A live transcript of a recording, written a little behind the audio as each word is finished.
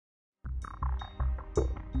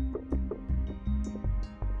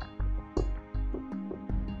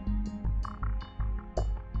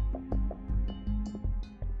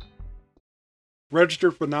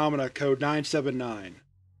Registered Phenomena Code 979.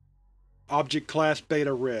 Object Class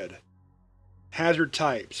Beta Red. Hazard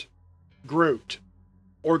Types: Grouped,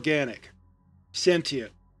 Organic,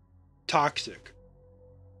 Sentient, Toxic.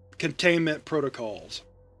 Containment Protocols.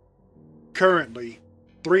 Currently,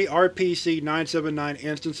 3 RPC-979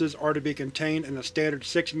 instances are to be contained in a standard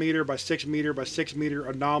 6m by 6m by 6m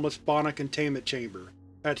anomalous fauna containment chamber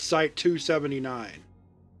at Site-279.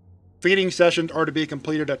 Feeding sessions are to be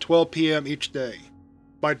completed at 12 p.m. each day,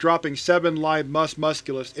 by dropping 7 live mus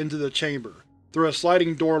musculus into the chamber through a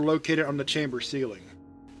sliding door located on the chamber ceiling.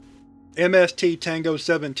 MST Tango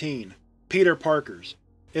 17, Peter Parkers,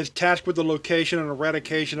 is tasked with the location and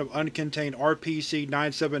eradication of uncontained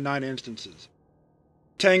RPC-979 instances.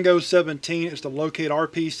 Tango 17 is to locate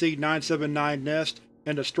RPC-979 nests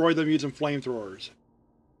and destroy them using flamethrowers.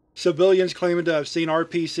 Civilians claiming to have seen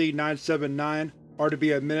RPC-979 are to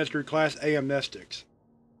be administered Class A amnestics.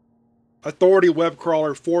 Authority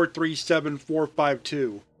Webcrawler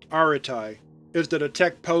 437452, Aratai, is to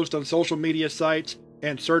detect posts on social media sites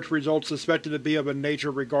and search results suspected to be of a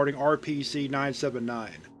nature regarding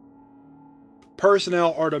RPC-979.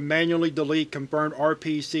 Personnel are to manually delete confirmed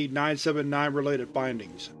RPC-979 related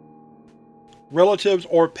findings. Relatives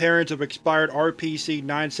or parents of expired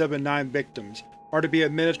RPC-979 victims are to be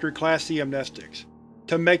administered Class C amnestics,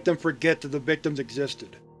 to make them forget that the victims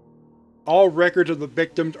existed. All records of the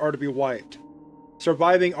victims are to be wiped.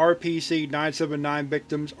 Surviving RPC-979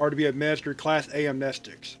 victims are to be administered Class A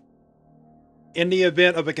amnestics. In the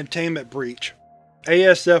event of a containment breach,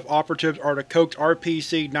 ASF operatives are to coax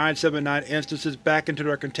RPC-979 instances back into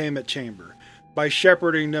their containment chamber by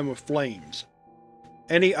shepherding them with flames.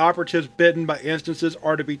 Any operatives bitten by instances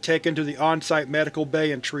are to be taken to the on-site medical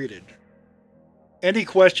bay and treated. Any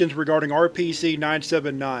questions regarding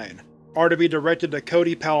RPC-979 are to be directed to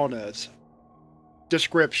Cody Palinez.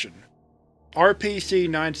 Description: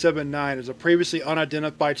 RPC-979 is a previously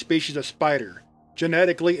unidentified species of spider,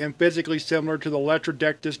 genetically and physically similar to the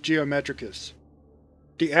Leptrodectus geometricus.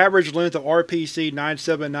 The average length of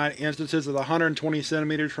RPC-979 instances is 120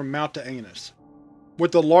 cm from mouth to anus,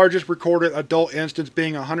 with the largest recorded adult instance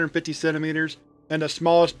being 150 cm and the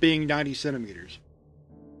smallest being 90 cm.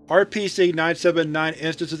 RPC-979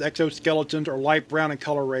 instances' exoskeletons are light brown in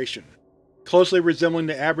coloration, closely resembling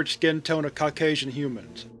the average skin tone of Caucasian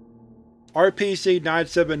humans.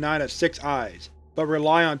 RPC-979 has 6 eyes, but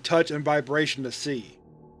rely on touch and vibration to see.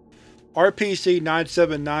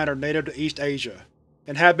 RPC-979 are native to East Asia,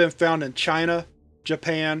 and have been found in China,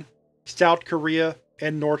 Japan, South Korea,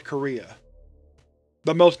 and North Korea.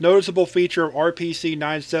 The most noticeable feature of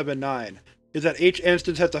RPC-979 is that each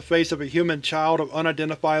instance has the face of a human child of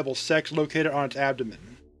unidentifiable sex located on its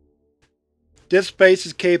abdomen. This face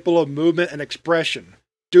is capable of movement and expression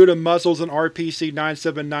due to muscles in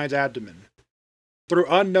RPC-979's abdomen. Through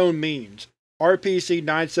unknown means,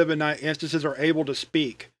 RPC-979 instances are able to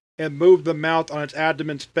speak and move the mouth on its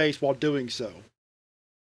abdomen's face while doing so.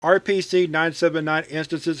 RPC-979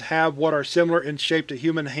 instances have what are similar in shape to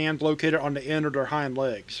human hands located on the end of their hind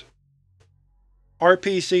legs.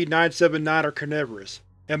 RPC-979 are carnivorous,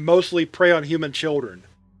 and mostly prey on human children,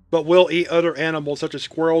 but will eat other animals such as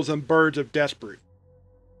squirrels and birds if desperate.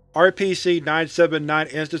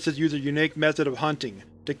 RPC-979 instances use a unique method of hunting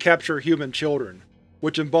to capture human children,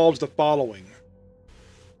 which involves the following.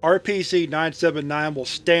 RPC-979 will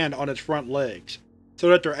stand on its front legs, so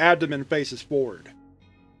that their abdomen faces forward.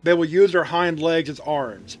 They will use their hind legs as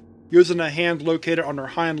arms, using the hands located on their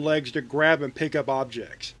hind legs to grab and pick up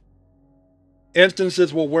objects.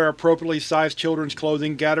 Instances will wear appropriately sized children's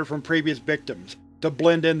clothing gathered from previous victims to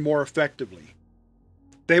blend in more effectively.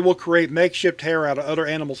 They will create makeshift hair out of other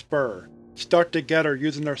animals' fur, stuck together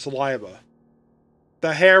using their saliva.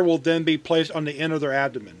 The hair will then be placed on the end of their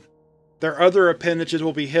abdomen. Their other appendages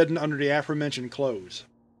will be hidden under the aforementioned clothes.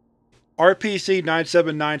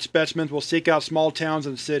 RPC-979 specimens will seek out small towns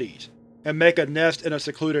and cities, and make a nest in a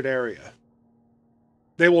secluded area.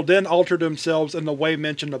 They will then alter themselves in the way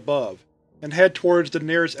mentioned above, and head towards the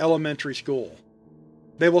nearest elementary school.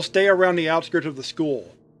 They will stay around the outskirts of the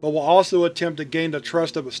school, but will also attempt to gain the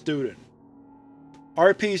trust of a student.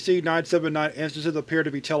 RPC-979 instances appear to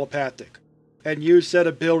be telepathic, and use said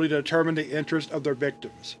ability to determine the interests of their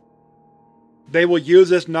victims. They will use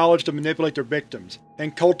this knowledge to manipulate their victims,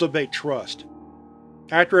 and cultivate trust.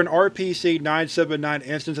 After an RPC-979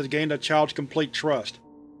 instance has gained a child's complete trust,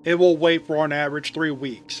 it will wait for on average 3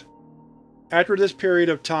 weeks. After this period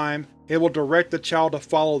of time, it will direct the child to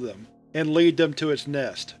follow them, and lead them to its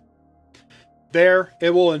nest. There, it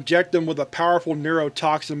will inject them with a powerful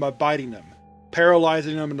neurotoxin by biting them,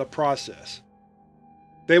 paralyzing them in the process.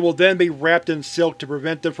 They will then be wrapped in silk to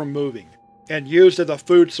prevent them from moving, and used as a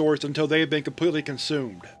food source until they have been completely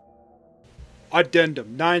consumed.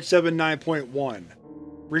 Addendum 979.1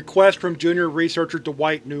 Request from Junior Researcher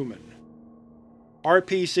Dwight Newman.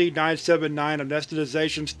 RPC-979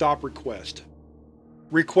 Anesthetization Stop Request.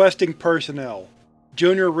 Requesting Personnel: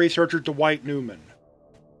 Junior Researcher Dwight Newman.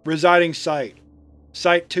 Residing Site: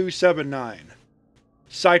 Site-279.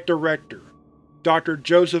 Site Director: Dr.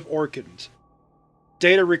 Joseph Orkins.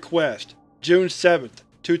 Data Request: June 7,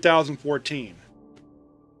 2014.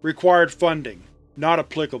 Required Funding: Not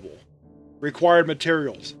applicable. Required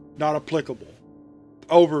Materials: Not applicable.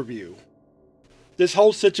 Overview. This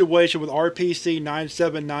whole situation with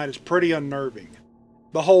RPC-979 is pretty unnerving.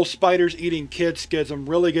 The whole spiders eating kids schism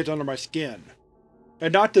really gets under my skin.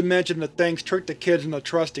 And not to mention the things trick the kids into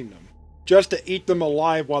trusting them, just to eat them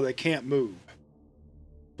alive while they can't move.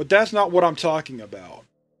 But that's not what I'm talking about.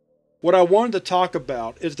 What I wanted to talk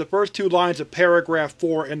about is the first two lines of paragraph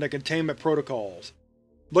 4 in the containment protocols.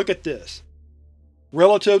 Look at this.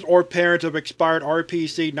 Relatives or parents of expired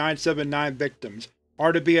RPC-979 victims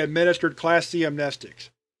are to be administered Class C amnestics,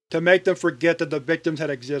 to make them forget that the victims had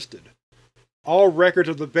existed. All records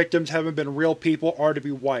of the victims having been real people are to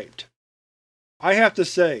be wiped. I have to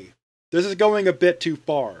say, this is going a bit too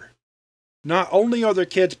far. Not only are the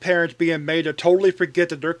kids' parents being made to totally forget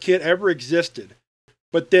that their kid ever existed,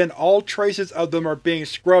 but then all traces of them are being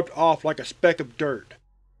scrubbed off like a speck of dirt.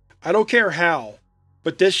 I don't care how,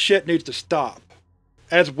 but this shit needs to stop.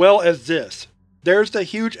 As well as this. There's the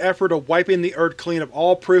huge effort of wiping the earth clean of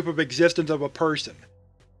all proof of existence of a person.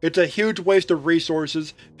 It's a huge waste of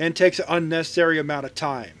resources and takes an unnecessary amount of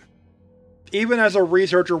time. Even as a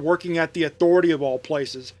researcher working at the Authority of all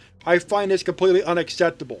places, I find this completely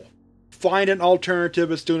unacceptable. Find an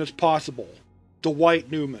alternative as soon as possible. Dwight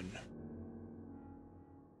Newman.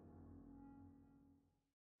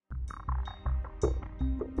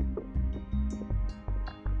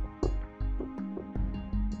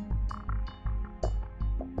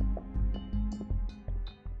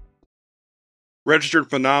 Registered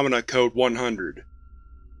Phenomena Code 100.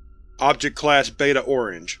 Object Class Beta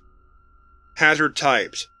Orange. Hazard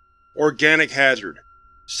Types: Organic Hazard,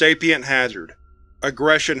 Sapient Hazard,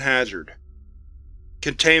 Aggression Hazard.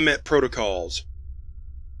 Containment Protocols.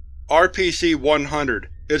 RPC-100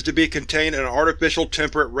 is to be contained in an artificial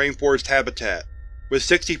temperate rainforest habitat, with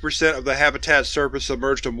 60% of the habitat's surface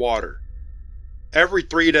submerged in water. Every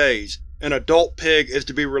 3 days, an adult pig is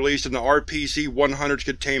to be released in the RPC-100's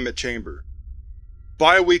containment chamber.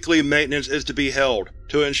 Bi-weekly maintenance is to be held,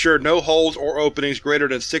 to ensure no holes or openings greater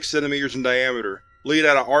than 6 cm in diameter lead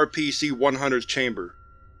out of RPC-100's chamber.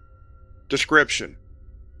 Description: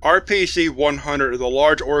 RPC-100 is a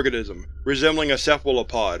large organism resembling a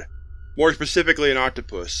cephalopod, more specifically an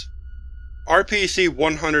octopus.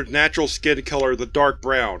 RPC-100's natural skin color is a dark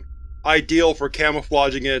brown, ideal for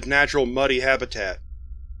camouflaging in its natural muddy habitat.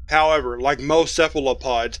 However, like most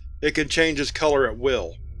cephalopods, it can change its color at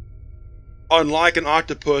will. Unlike an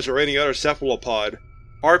octopus or any other cephalopod,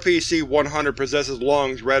 RPC-100 possesses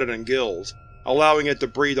lungs rather than gills, allowing it to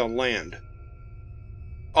breathe on land.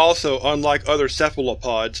 Also, unlike other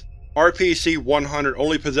cephalopods, RPC-100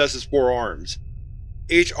 only possesses 4 arms.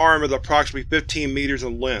 Each arm is approximately 15 meters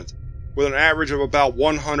in length, with an average of about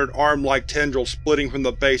 100 arm-like tendrils splitting from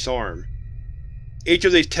the base arm. Each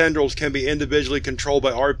of these tendrils can be individually controlled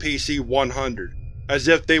by RPC-100, as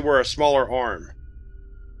if they were a smaller arm.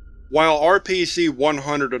 While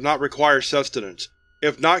RPC-100 does not require sustenance,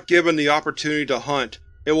 if not given the opportunity to hunt,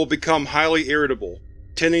 it will become highly irritable,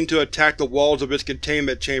 tending to attack the walls of its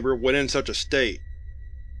containment chamber when in such a state.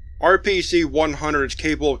 RPC-100 is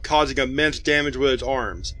capable of causing immense damage with its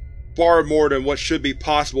arms, far more than what should be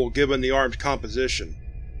possible given the arm's composition.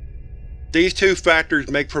 These two factors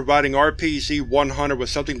make providing RPC-100 with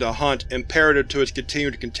something to hunt imperative to its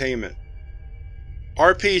continued containment.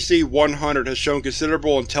 RPC-100 has shown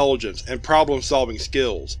considerable intelligence and problem-solving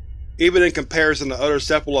skills, even in comparison to other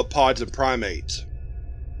cephalopods and primates.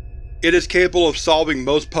 It is capable of solving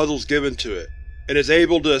most puzzles given to it, and is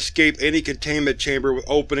able to escape any containment chamber with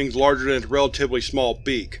openings larger than its relatively small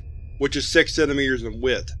beak, which is 6 cm in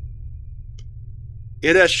width.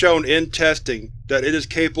 It has shown in testing that it is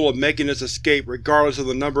capable of making its escape regardless of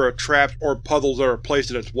the number of traps or puzzles that are placed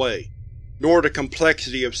in its way, nor the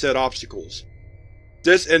complexity of said obstacles.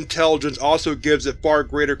 This intelligence also gives it far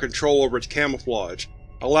greater control over its camouflage,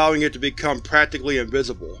 allowing it to become practically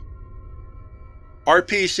invisible.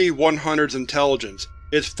 RPC-100's intelligence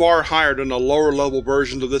is far higher than the lower-level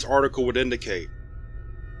versions of this article would indicate.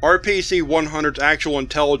 RPC-100's actual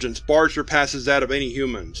intelligence far surpasses that of any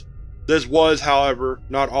humans. This was, however,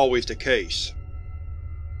 not always the case.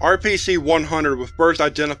 RPC-100 was first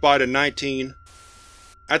identified in 19…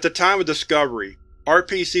 At the time of discovery,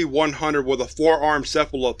 RPC-100 was a four-armed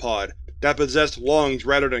cephalopod that possessed lungs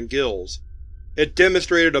rather than gills. It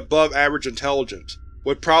demonstrated above-average intelligence,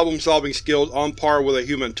 with problem-solving skills on par with a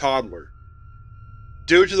human toddler.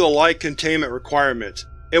 Due to the light containment requirements,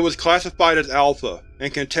 it was classified as Alpha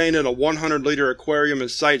and contained in a 100-liter aquarium in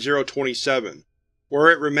Site-027, where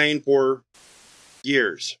it remained for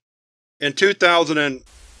years. In 2000,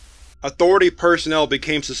 Authority personnel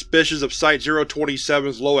became suspicious of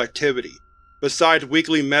Site-027's low activity, besides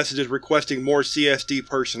weekly messages requesting more CSD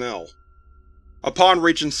personnel. Upon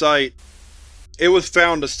reaching Site, it was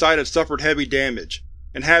found the site had suffered heavy damage,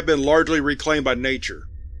 and had been largely reclaimed by nature.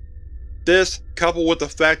 This, coupled with the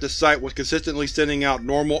fact the site was consistently sending out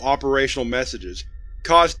normal operational messages,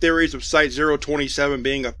 caused theories of Site-027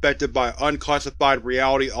 being affected by an unclassified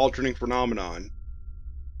reality-altering phenomenon.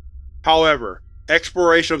 However,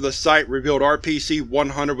 exploration of the site revealed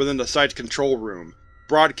RPC-100 within the site's control room,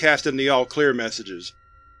 broadcasting the all-clear messages.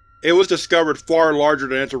 It was discovered far larger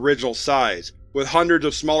than its original size, with hundreds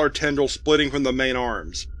of smaller tendrils splitting from the main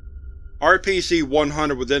arms.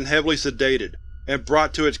 RPC-100 was then heavily sedated and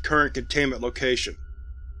brought to its current containment location.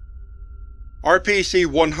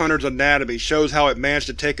 RPC-100's anatomy shows how it managed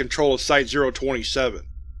to take control of Site-027.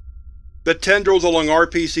 The tendrils along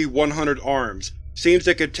RPC-100's arms seems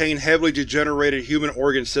to contain heavily degenerated human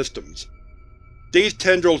organ systems. These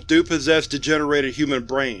tendrils do possess degenerated human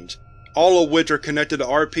brains, all of which are connected to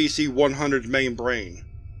RPC-100's main brain.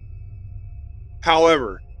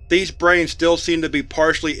 However, these brains still seem to be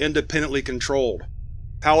partially independently controlled.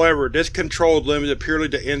 However, this control is limited purely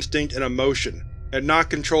to instinct and emotion, and not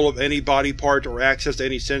control of any body parts or access to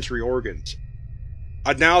any sensory organs.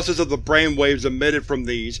 Analysis of the brain waves emitted from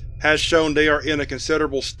these has shown they are in a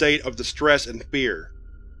considerable state of distress and fear.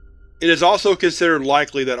 It is also considered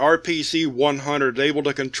likely that RPC-100 is able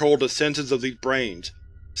to control the senses of these brains,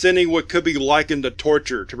 sending what could be likened to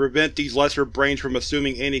torture to prevent these lesser brains from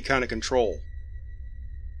assuming any kind of control.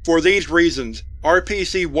 For these reasons,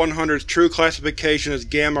 RPC-100's true classification is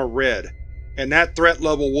Gamma Red, and that threat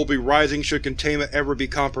level will be rising should containment ever be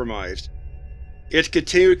compromised. Its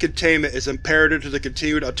continued containment is imperative to the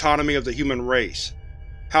continued autonomy of the human race.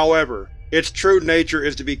 However, its true nature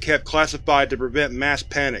is to be kept classified to prevent mass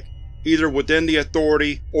panic, either within the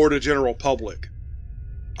Authority or the general public.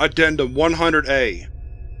 Addendum 100-A.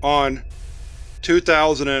 On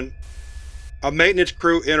 2000, a maintenance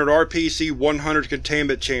crew entered RPC-100's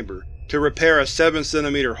containment chamber to repair a 7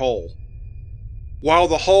 cm hole. While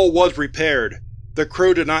the hole was repaired, the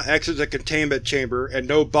crew did not exit the containment chamber and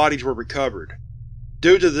no bodies were recovered.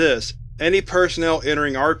 Due to this, any personnel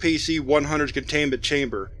entering RPC-100's containment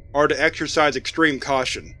chamber are to exercise extreme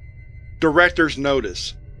caution. Director's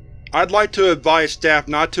Notice: I'd like to advise staff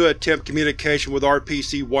not to attempt communication with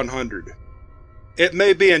RPC-100. It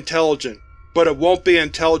may be intelligent, but it won't be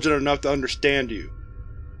intelligent enough to understand you.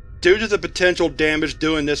 Due to the potential damage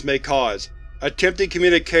doing this may cause, attempting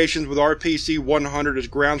communications with RPC-100 is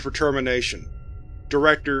grounds for termination.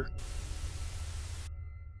 Director.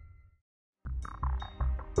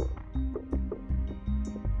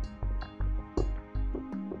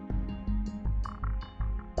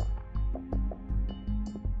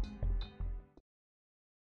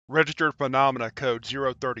 Registered Phenomena Code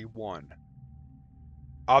 031.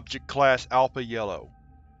 Object Class Alpha Yellow.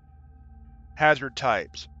 Hazard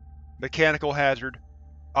Types: Mechanical Hazard,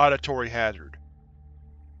 Auditory Hazard.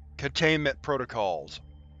 Containment Protocols: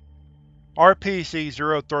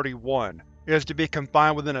 RPC-031 is to be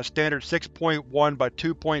confined within a standard 6.1 by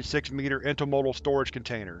 2.6 meter intermodal storage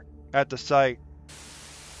container at the site.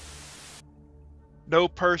 No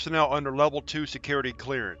personnel under Level 2 security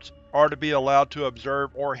clearance are to be allowed to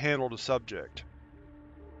observe or handle the subject.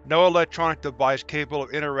 No electronic device capable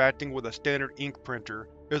of interacting with a standard ink printer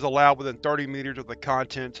is allowed within 30 meters of the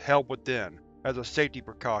contents held within, as a safety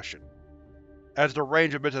precaution, as the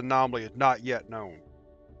range of its anomaly is not yet known.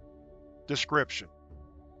 Description: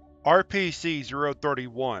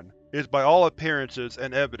 RPC-031 is by all appearances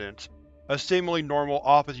and evidence a seemingly normal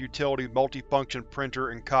office utility multifunction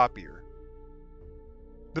printer and copier.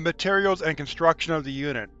 The materials and construction of the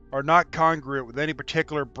unit are not congruent with any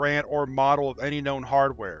particular brand or model of any known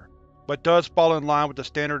hardware, but does fall in line with the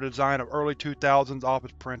standard design of early 2000s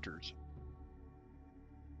office printers.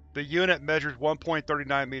 The unit measures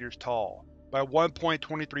 1.39 meters tall, by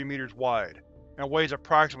 1.23 meters wide, and weighs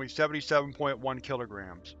approximately 77.1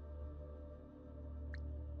 kilograms.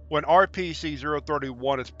 When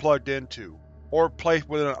RPC-031 is plugged into, or placed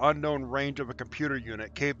within an unknown range of a computer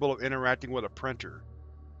unit capable of interacting with a printer,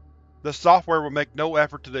 The software will make no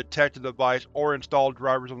effort to detect the device or install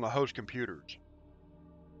drivers on the host computers.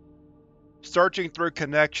 Searching through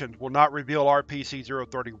connections will not reveal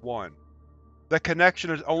RPC-031. The connection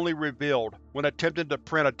is only revealed when attempting to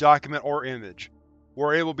print a document or image,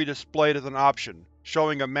 where it will be displayed as an option,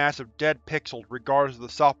 showing a mass of dead pixels regardless of the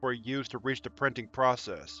software used to reach the printing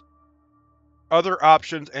process. Other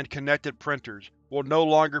options and connected printers will no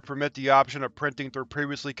longer permit the option of printing through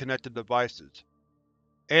previously connected devices.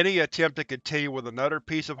 Any attempt to continue with another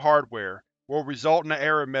piece of hardware will result in an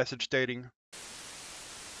error message stating,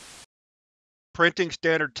 "Printing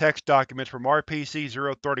standard text documents from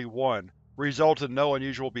RPC-031 results in no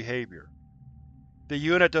unusual behavior." The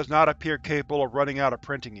unit does not appear capable of running out of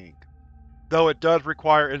printing ink, though it does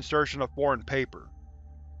require insertion of foreign paper.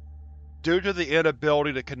 Due to the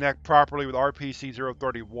inability to connect properly with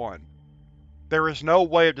RPC-031, there is no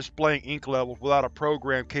way of displaying ink levels without a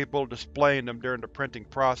program capable of displaying them during the printing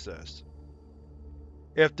process.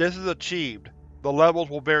 If this is achieved, the levels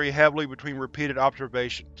will vary heavily between repeated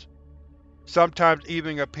observations, sometimes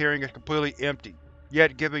even appearing as completely empty,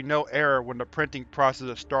 yet giving no error when the printing process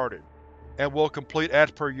is started, and will complete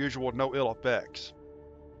as per usual with no ill effects.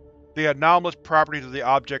 The anomalous properties of the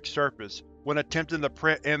object's surface when attempting to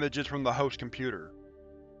print images from the host computer.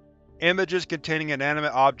 Images containing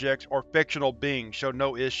inanimate objects or fictional beings show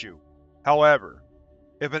no issue. However,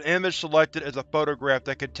 if an image selected is a photograph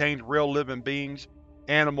that contains real living beings,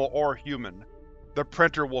 animal or human, the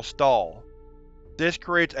printer will stall. This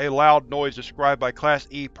creates a loud noise described by Class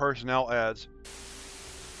E personnel as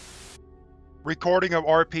recording of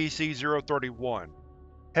RPC-031,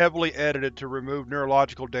 heavily edited to remove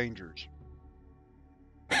neurological dangers.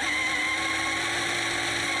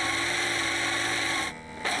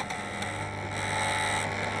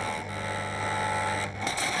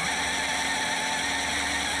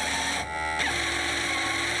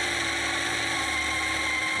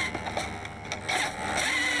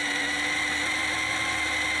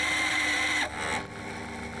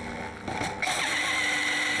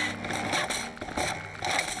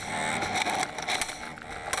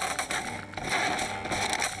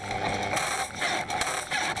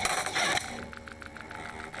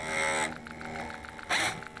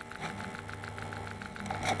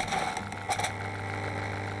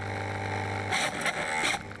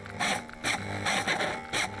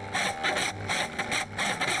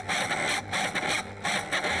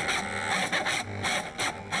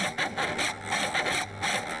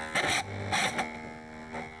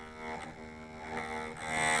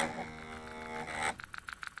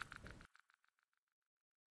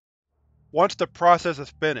 Once the process is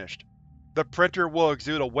finished, the printer will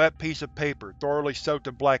exude a wet piece of paper thoroughly soaked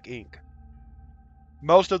in black ink.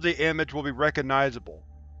 Most of the image will be recognizable.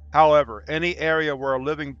 However, any area where a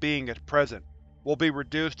living being is present will be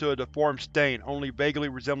reduced to a deformed stain only vaguely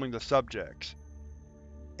resembling the subject's.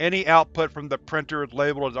 Any output from the printer is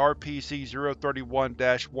labeled as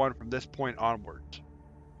RPC-031-1 from this point onwards.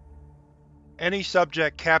 Any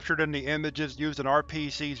subject captured in the images used in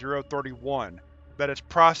RPC-031 that is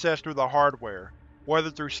processed through the hardware,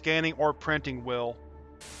 whether through scanning or printing, will,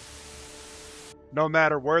 no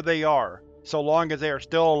matter where they are, so long as they are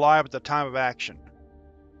still alive at the time of action.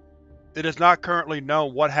 It is not currently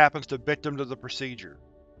known what happens to victims of the procedure.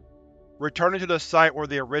 Returning to the site where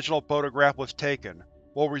the original photograph was taken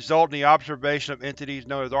will result in the observation of entities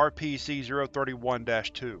known as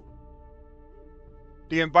RPC-031-2.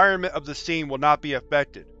 The environment of the scene will not be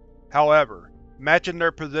affected. However, matching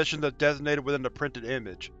their positions as designated within the printed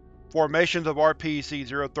image, formations of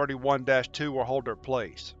RPC-031-2 will hold their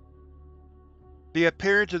place. The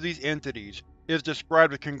appearance of these entities is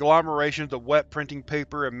described as conglomerations of wet printing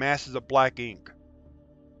paper and masses of black ink.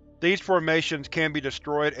 These formations can be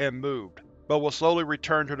destroyed and moved, but will slowly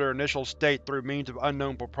return to their initial state through means of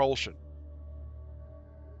unknown propulsion.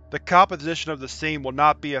 The composition of the scene will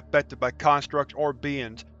not be affected by constructs or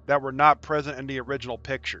beings that were not present in the original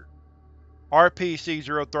picture.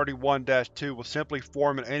 RPC-031-2 will simply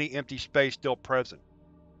form in any empty space still present.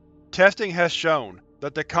 Testing has shown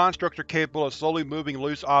that the constructs are capable of slowly moving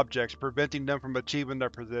loose objects, preventing them from achieving their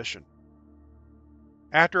position.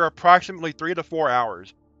 After approximately 3 to 4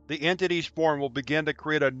 hours, the entity's form will begin to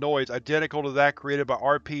create a noise identical to that created by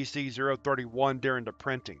RPC-031 during the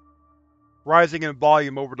printing, rising in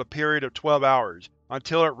volume over the period of 12 hours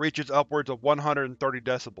until it reaches upwards of 130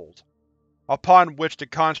 decibels, upon which the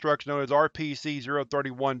constructs known as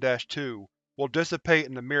RPC-031-2 will dissipate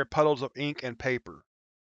into mere puddles of ink and paper.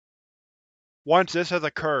 Once this has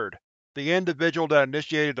occurred, the individual that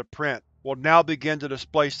initiated the print will now begin to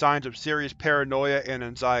display signs of serious paranoia and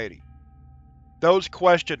anxiety. Those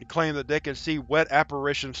questioned claim that they can see wet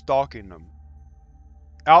apparitions stalking them.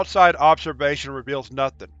 Outside observation reveals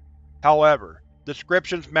nothing. However,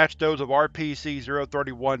 descriptions match those of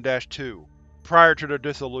RPC-031-2, prior to their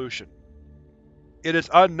dissolution. It is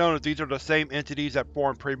unknown if these are the same entities that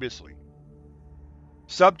formed previously.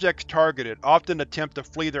 Subjects targeted often attempt to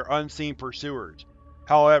flee their unseen pursuers.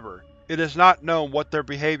 However, it is not known what their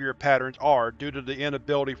behavior patterns are due to the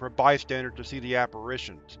inability for bystanders to see the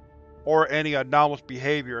apparitions, or any anomalous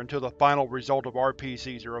behavior until the final result of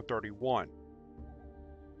RPC-031.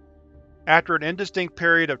 After an indistinct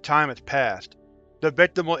period of time has passed, the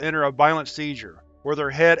victim will enter a violent seizure, where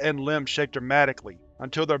their head and limbs shake dramatically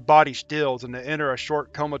until their body stills and they enter a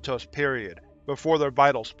short comatose period before their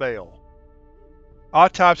vitals fail.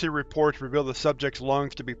 Autopsy reports reveal the subject's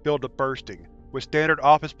lungs to be filled to bursting with standard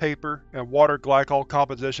office paper and water glycol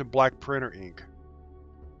composition black printer ink.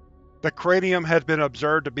 The cranium has been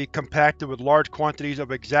observed to be compacted with large quantities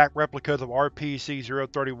of exact replicas of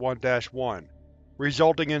RPC-031-1,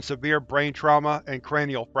 resulting in severe brain trauma and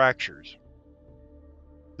cranial fractures.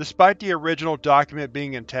 Despite the original document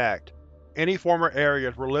being intact, any former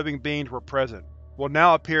areas where living beings were present will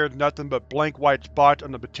now appear as nothing but blank white spots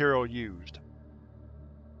on the material used.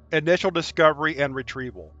 Initial discovery and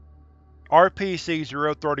retrieval.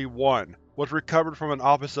 RPC-031 was recovered from an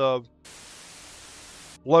office of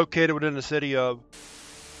located within the city of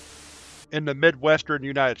in the Midwestern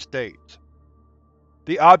United States.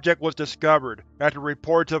 The object was discovered after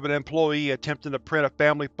reports of an employee attempting to print a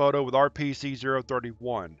family photo with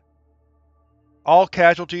RPC-031. All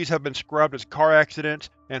casualties have been scrubbed as car accidents,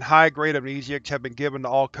 and high-grade amnesiacs have been given to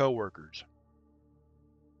all co-workers.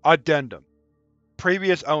 Addendum: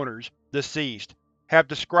 previous owners, deceased, have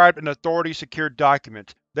described in authority-secured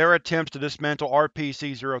documents their attempts to dismantle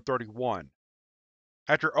RPC-031.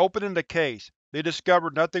 After opening the case, they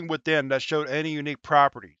discovered nothing within that showed any unique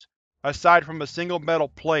properties, aside from a single metal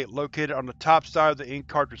plate located on the top side of the ink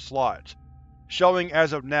cartridge slots, showing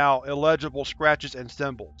as of now illegible scratches and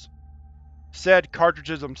symbols. Said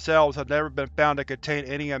cartridges themselves have never been found to contain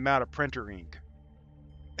any amount of printer ink.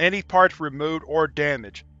 Any parts removed or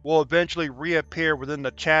damaged will eventually reappear within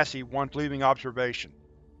the chassis once leaving observation.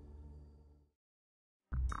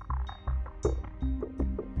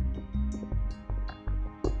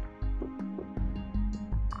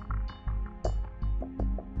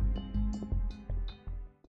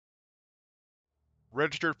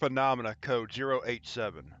 Registered Phenomena Code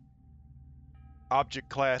 087. Object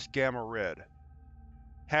Class Gamma Red.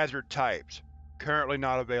 Hazard Types currently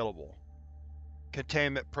not available.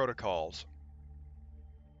 Containment Protocols.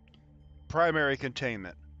 Primary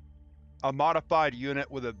Containment: a modified unit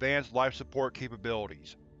with Advanced Life Support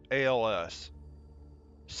Capabilities, ALS.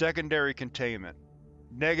 Secondary Containment: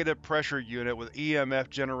 negative pressure unit with EMF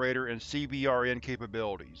generator and CBRN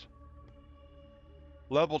capabilities.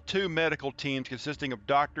 Level 2 medical teams consisting of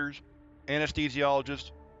doctors,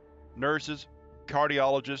 anesthesiologists, nurses,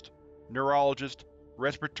 cardiologists, neurologists,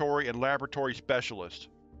 respiratory and laboratory specialists.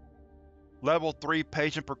 Level 3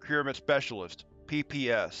 Patient Procurement Specialist,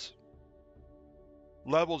 PPS.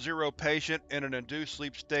 Level 0 Patient in an induced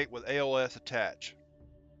sleep state with ALS attached.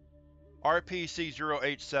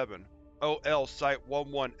 RPC-087 OL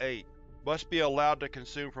Site-118 must be allowed to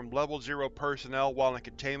consume from Level 0 personnel while in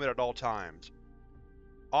containment at all times.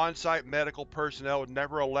 On-site medical personnel is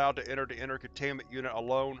never allowed to enter the inner containment unit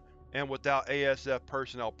alone and without ASF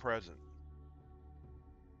personnel present.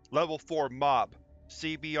 Level 4 MOP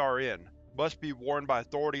CBRN must be worn by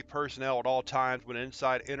Authority personnel at all times when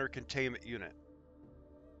inside inner containment unit.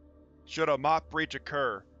 Should a MOP breach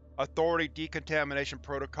occur, Authority decontamination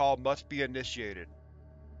protocol must be initiated.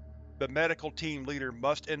 The medical team leader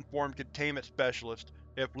must inform containment specialists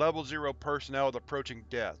if Level 0 personnel is approaching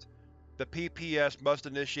death. The PPS must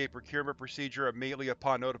initiate procurement procedure immediately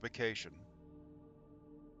upon notification.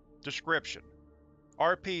 Description: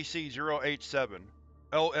 RPC-087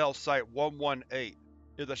 OL Site-118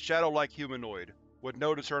 is a shadow-like humanoid, with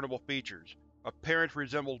no discernible features. Appearance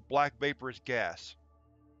resembles black vaporous gas.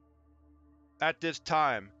 At this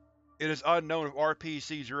time, it is unknown if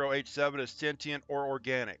RPC-087 is sentient or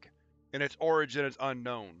organic, and its origin is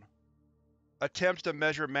unknown. Attempts to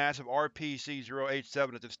measure mass of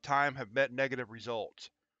RPC-087 at this time have met negative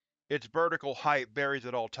results. Its vertical height varies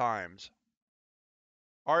at all times.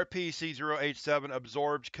 RPC-087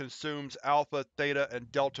 absorbs, consumes alpha, theta,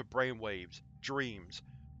 and delta brainwaves, dreams,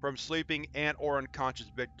 from sleeping and/or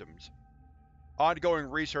unconscious victims.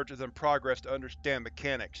 Ongoing research is in progress to understand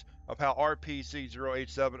mechanics of how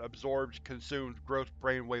RPC-087 absorbs, consumes gross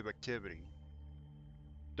brainwave activity.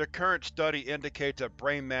 The current study indicates that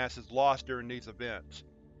brain mass is lost during these events.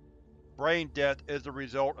 Brain death is the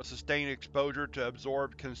result of sustained exposure to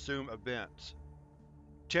absorb-consume events.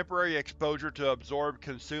 Temporary exposure to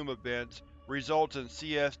absorb-consume events results in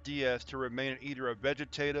CSDS to remain in either a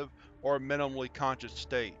vegetative or minimally conscious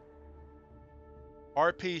state.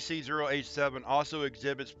 RPC-087 also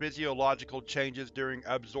exhibits physiological changes during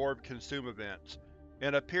absorb-consume events,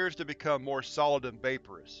 and appears to become more solid and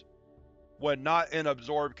vaporous. When not in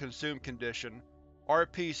absorb-consume condition,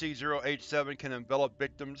 RPC-087 can envelop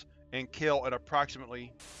victims and kill in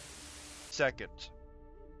approximately seconds.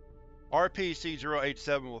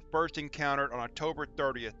 RPC-087 was first encountered on October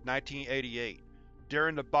 30, 1988,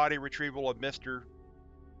 during the body retrieval of Mr.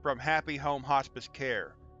 from Happy Home Hospice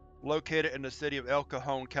Care, located in the city of El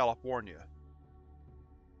Cajon, California.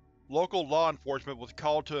 Local law enforcement was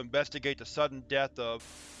called to investigate the sudden death of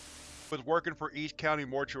was working for East County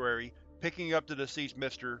Mortuary, picking up the deceased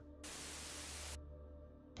Mr.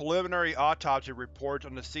 Preliminary autopsy reports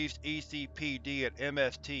on deceased ECPD and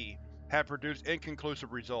MST have produced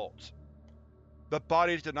inconclusive results. The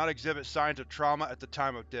bodies did not exhibit signs of trauma at the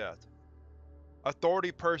time of death.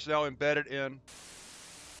 Authority personnel embedded in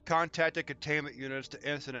contacted containment units to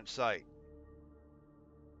incident site.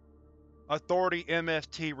 Authority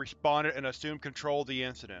MST responded and assumed control of the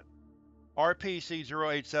incident.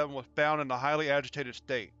 RPC-087 was found in a highly agitated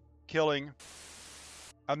state, killing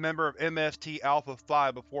a member of MST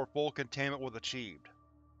Alpha-5 before full containment was achieved.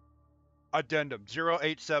 Addendum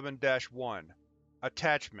 087-1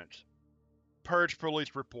 Attachments Purge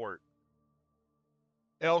Police Report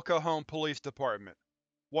El Cajon Police Department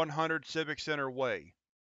 100 Civic Center Way,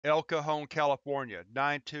 El Cajon, California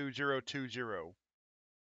 92020.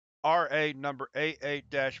 RA number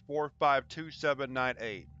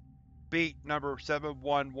 88-452798. Beat number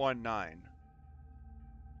 7119.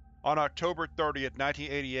 On October 30,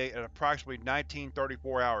 1988 at approximately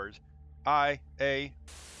 1934 hours, I.A.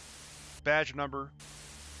 Badge number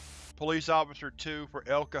Police Officer 2 for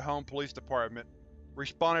El Cajon Police Department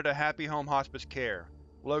responded to Happy Home Hospice Care,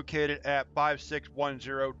 located at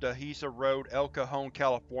 5610 Dehesa Road, El Cajon,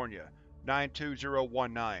 California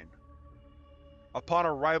 92019. Upon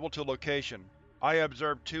arrival to location, I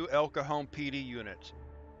observed two El Cajon PD units,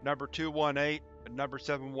 number 218 and number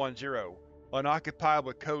 710, unoccupied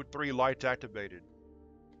with Code 3 lights activated.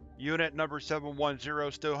 Unit number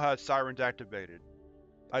 710 still has sirens activated.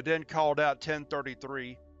 I then called out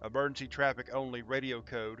 1033, emergency traffic only radio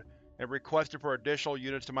code, and requested for additional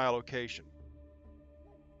units to my location.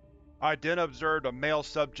 I then observed a male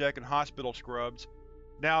subject in hospital scrubs,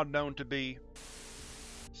 now known to be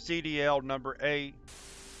CDL number A,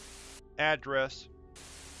 address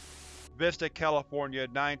Vista, California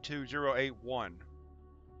 92081.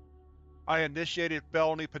 I initiated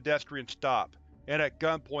felony pedestrian stop, and at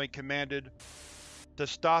gunpoint commanded to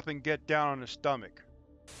stop and get down on his stomach.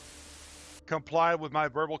 Complied with my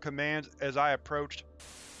verbal commands as I approached.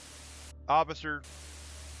 Officer,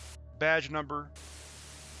 badge number,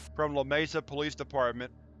 from La Mesa Police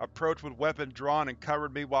Department, approached with weapon drawn and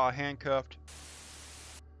covered me while handcuffed.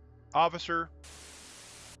 Officer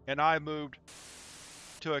and I moved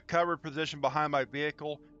to a covered position behind my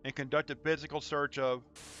vehicle and conducted physical search of.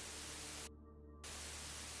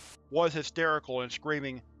 Was hysterical and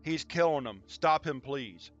screaming, "He's killing him! Stop him,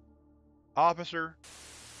 please!" Officer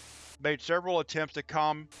made several attempts to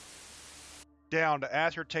calm down to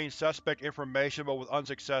ascertain suspect information but was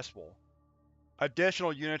unsuccessful.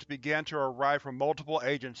 Additional units began to arrive from multiple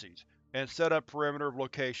agencies and set up perimeter of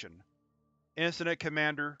location. Incident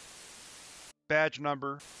Commander, badge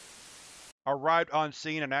number, arrived on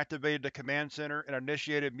scene and activated the command center and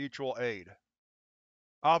initiated mutual aid.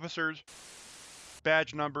 Officers,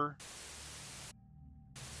 badge number,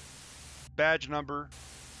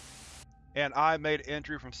 and I made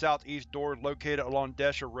entry from southeast doors located along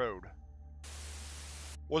Desha Road.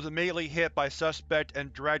 Was immediately hit by suspect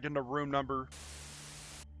and dragged into room number,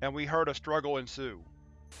 and we heard a struggle ensue.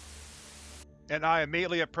 And I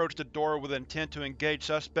immediately approached the door with intent to engage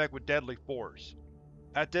suspect with deadly force.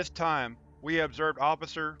 At this time, we observed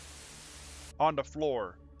Officer on the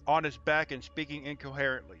floor, on his back and speaking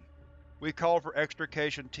incoherently. We called for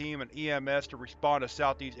extrication team and EMS to respond to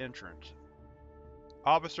southeast entrance.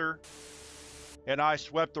 Officer and I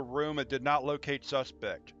swept the room and did not locate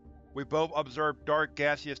suspect. We both observed dark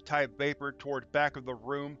gaseous type vapor towards back of the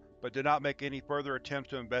room but did not make any further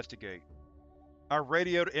attempts to investigate. I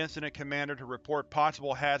radioed Incident Commander to report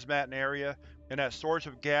possible hazmat in area and that source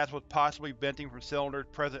of gas was possibly venting from cylinders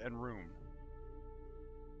present in room.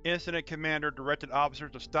 Incident Commander directed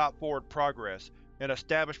officers to stop forward progress and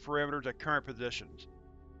establish perimeters at current positions.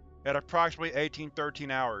 At approximately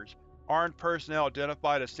 1813 hours, armed personnel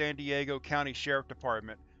identified a San Diego County Sheriff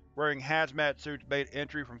Department wearing hazmat suits made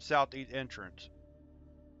entry from southeast entrance.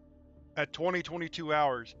 At 20:22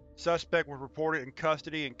 hours, suspect was reported in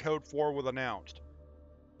custody and Code 4 was announced.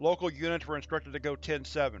 Local units were instructed to go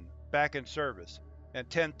 10-7, back in service, and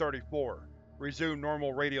 10:34, resume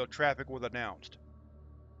normal radio traffic was announced.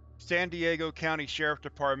 San Diego County Sheriff's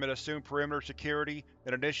Department assumed perimeter security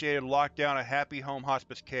and initiated lockdown at Happy Home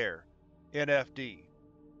Hospice Care, NFD.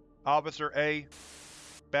 Officer A,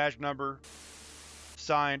 badge number,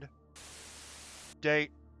 signed,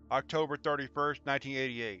 date, October 31st,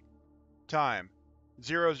 1988. Time,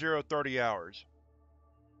 0030 hours.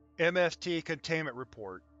 MST Containment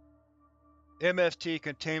Report. MST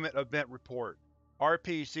Containment Event Report.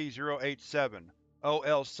 RPC-087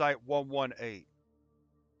 OL Site 118.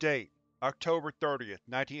 Date, October 30th,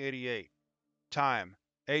 1988. Time,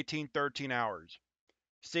 1813 hours.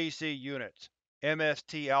 CC Units: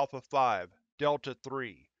 MST Alpha 5, Delta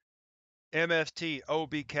 3. MST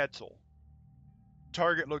OB Quetzal.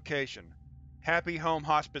 Target Location: Happy Home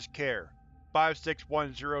Hospice Care,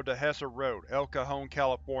 5610 Dehesa Road, El Cajon,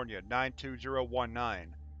 California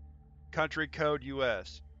 92019. Country Code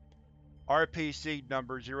US. RPC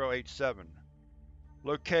number 087.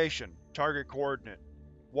 Location: Target Coordinate: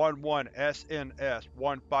 11 SNS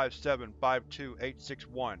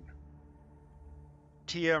 15752861.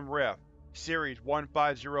 TM Ref Series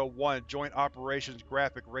 1501 Joint Operations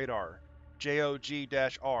Graphic Radar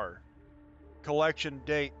JOG-R. Collection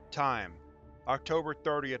Date Time October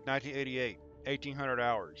 30th, 1988, 1800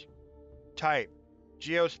 hours. Type: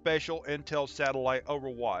 Geospatial Intel Satellite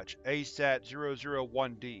Overwatch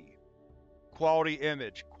ASAT-001D. Quality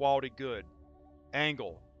Image Quality Good.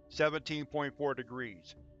 Angle 17.4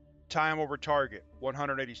 degrees. Time over target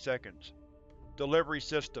 180 seconds. Delivery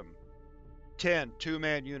System: 10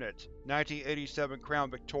 2-man units, 1987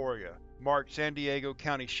 Crown Victoria, marked San Diego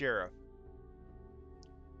County Sheriff.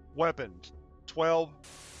 Weapons: 12,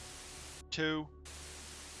 2,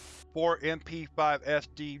 4 MP5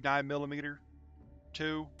 SD 9mm,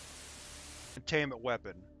 2. Containment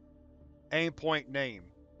Weapon. Aim Point Name: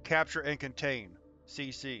 Capture and Contain,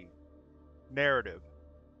 CC. Narrative: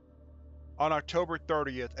 On October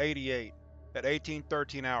 30th, 88, at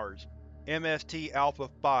 1813 hours, MST Alpha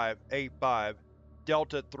 5 A5,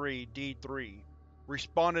 Delta 3 D3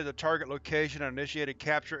 responded to target location and initiated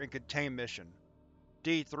capture and contain mission.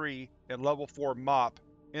 D3 and Level 4 MOP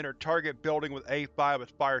entered target building with A5 as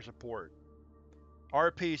fire support.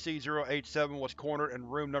 RPC-087 was cornered in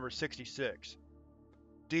room number 66.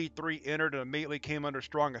 D3 entered and immediately came under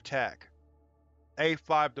strong attack.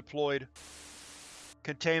 A5 deployed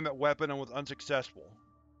containment weapon and was unsuccessful.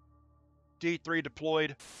 D3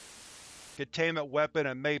 deployed containment weapon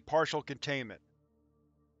and made partial containment.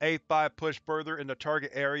 A5 pushed further in the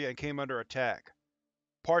target area and came under attack.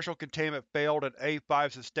 Partial containment failed and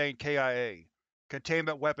A5 sustained KIA.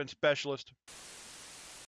 Containment weapon specialist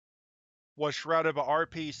was shrouded by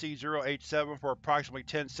RPC-087 for approximately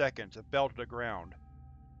 10 seconds and fell to the ground.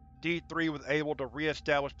 D3 was able to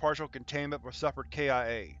re-establish partial containment but suffered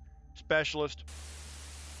KIA. Specialist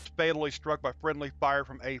fatally struck by friendly fire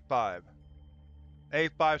from A5.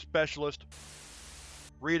 A5 Specialist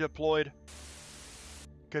redeployed.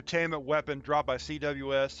 Containment weapon dropped by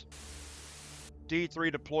CWS.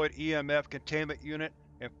 D3 deployed EMF containment unit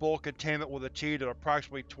and full containment was achieved in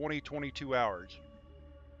approximately 20-22 hours.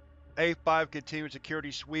 A5 continued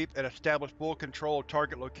security sweep and established full control of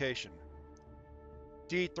target location.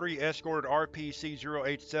 D3 escorted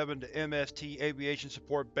RPC-087 to MST Aviation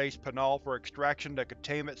Support Base Pinal for extraction to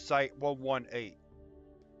Containment Site 118.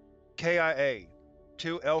 KIA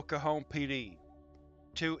 2 El Cajon PD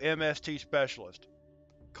 2 MST Specialist.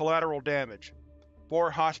 Collateral damage: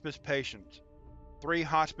 4 hospice patients, 3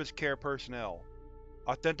 hospice care personnel.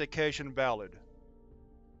 Authentication valid.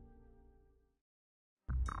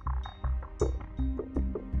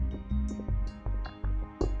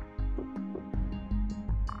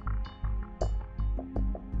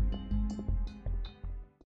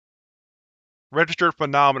 Registered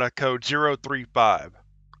Phenomena Code 035.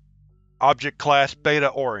 Object Class Beta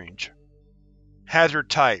Orange. Hazard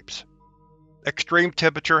Types: Extreme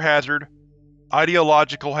Temperature Hazard,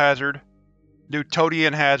 Ideological Hazard,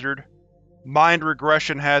 Newtonian Hazard, Mind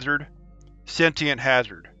Regression Hazard, Sentient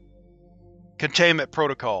Hazard. Containment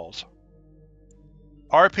Protocols: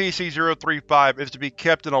 RPC-035 is to be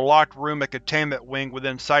kept in a locked room at Containment Wing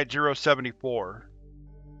within Site-074.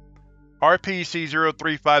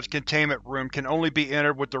 RPC-035's containment room can only be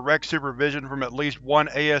entered with direct supervision from at least one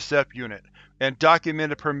ASF unit and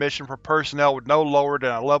documented permission for personnel with no lower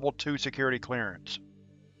than a Level 2 security clearance.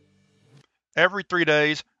 Every 3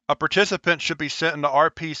 days, A participant should be sent into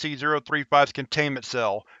RPC-035's containment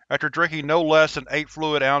cell after drinking no less than 8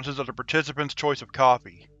 fluid ounces of the participant's choice of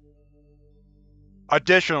coffee.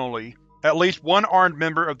 Additionally, at least one armed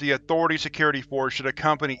member of the Authority security force should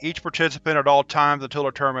accompany each participant at all times until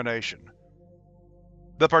their termination.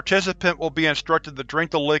 The participant will be instructed to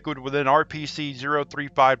drink the liquid within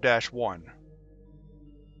RPC-035-1.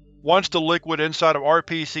 Once the liquid inside of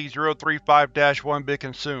RPC-035-1 be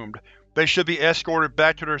consumed, they should be escorted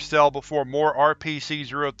back to their cell before more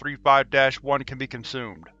RPC-035-1 can be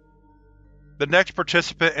consumed. The next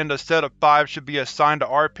participant in the set of 5 should be assigned to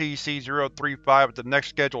RPC-035 at the next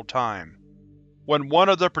scheduled time. When one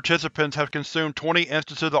of the participants has consumed 20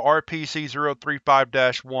 instances of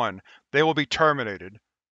RPC-035-1, they will be terminated.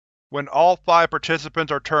 When all 5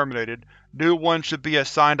 participants are terminated, new ones should be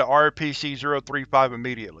assigned to RPC-035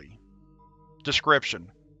 immediately.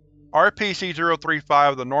 Description: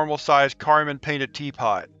 RPC-035 is a normal-sized Carmen-painted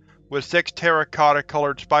teapot, with 6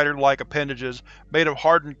 terracotta-colored spider-like appendages made of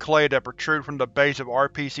hardened clay that protrude from the base of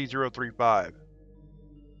RPC-035.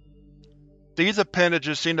 These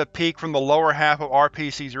appendages seem to peak from the lower half of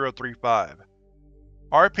RPC-035.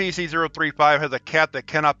 RPC-035 has a cap that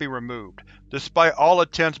cannot be removed, despite all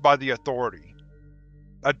attempts by the Authority.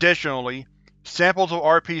 Additionally, samples of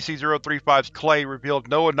RPC-035's clay revealed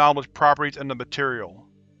no anomalous properties in the material.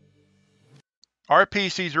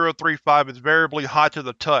 RPC-035 is variably hot to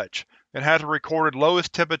the touch, and has a recorded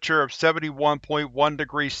lowest temperature of 71.1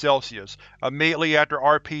 degrees Celsius immediately after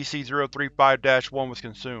RPC-035-1 was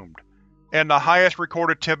consumed, and the highest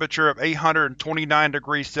recorded temperature of 829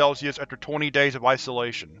 degrees Celsius after 20 days of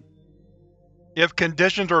isolation. If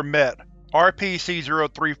conditions are met,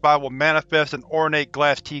 RPC-035 will manifest an ornate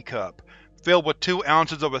glass teacup, filled with 2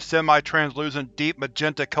 ounces of a semi-translucent deep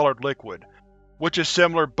magenta-colored liquid, which is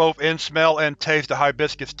similar both in smell and taste to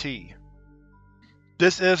hibiscus tea.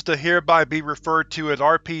 This is to hereby be referred to as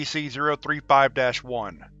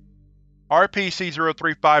RPC-035-1.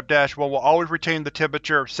 RPC-035-1 will always retain the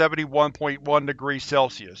temperature of 71.1 degrees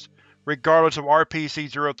Celsius, regardless of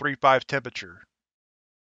RPC-035's temperature.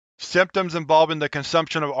 Symptoms involving the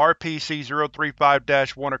consumption of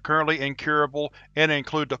RPC-035-1 are currently incurable and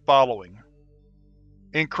include the following: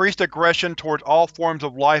 increased aggression towards all forms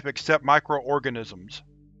of life except microorganisms.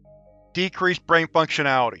 Decreased brain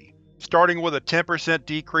functionality, starting with a 10%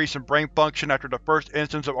 decrease in brain function after the first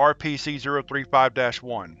instance of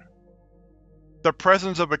RPC-035-1. The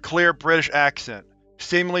presence of a clear British accent,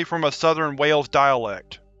 seemingly from a southern Wales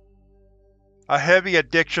dialect. A heavy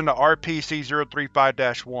addiction to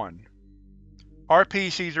RPC-035-1.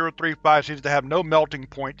 RPC-035 seems to have no melting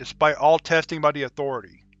point despite all testing by the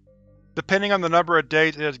Authority. Depending on the number of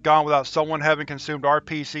days it has gone without someone having consumed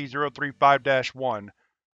RPC-035-1,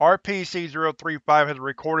 RPC-035 has a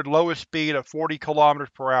recorded lowest speed of 40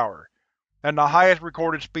 km per hour, and the highest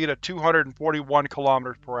recorded speed of 241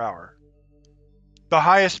 km per hour. The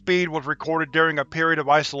highest speed was recorded during a period of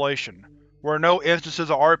isolation, where no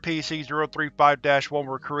instances of RPC-035-1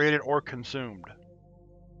 were created or consumed.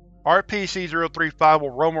 RPC-035 will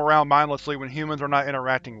roam around mindlessly when humans are not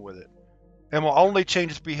interacting with it, and will only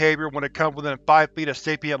change its behavior when it comes within 5 feet of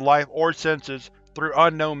sapient life or senses through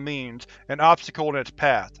unknown means, an obstacle in its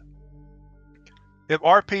path. If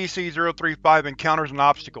RPC-035 encounters an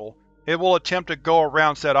obstacle, it will attempt to go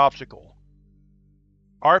around said obstacle.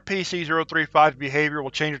 RPC-035's behavior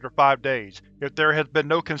will change after 5 days if there has been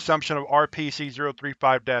no consumption of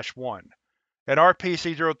RPC-035-1, and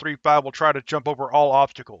RPC-035 will try to jump over all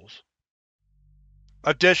obstacles.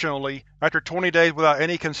 Additionally, after 20 days without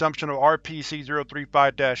any consumption of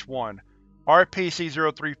RPC-035-1,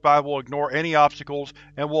 RPC-035 will ignore any obstacles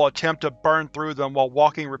and will attempt to burn through them while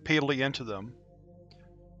walking repeatedly into them.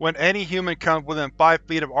 When any human comes within 5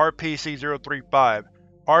 feet of RPC-035,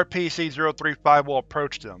 RPC-035 will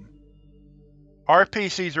approach them.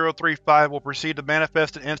 RPC-035 will proceed to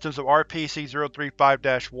manifest an instance of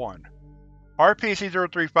RPC-035-1.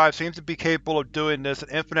 RPC-035 seems to be capable of doing this an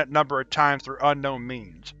infinite number of times through unknown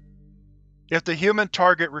means. If the human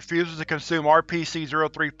target refuses to consume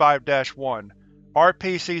RPC-035-1,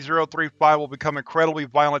 RPC-035 will become incredibly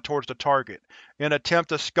violent towards the target, in an attempt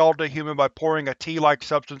to scald the human by pouring a tea-like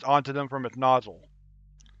substance onto them from its nozzle.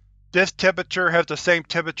 This temperature has the same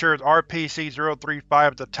temperature as RPC-035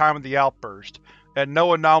 at the time of the outburst, and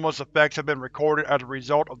no anomalous effects have been recorded as a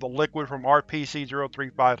result of the liquid from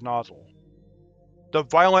RPC-035's nozzle. The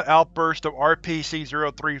violent outburst of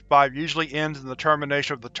RPC-035 usually ends in the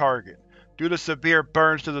termination of the target, due to severe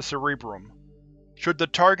burns to the cerebrum. Should the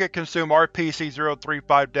target consume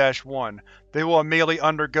RPC-035-1, they will immediately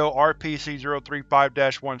undergo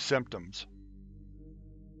RPC-035-1 symptoms.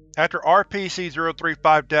 After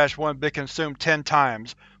RPC-035-1 has been consumed 10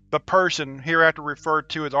 times, the person, hereafter referred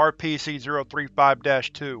to as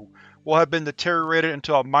RPC-035-2, will have been deteriorated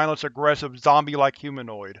into a mindless aggressive zombie-like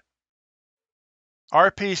humanoid.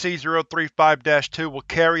 RPC-035-2 will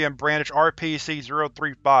carry and brandish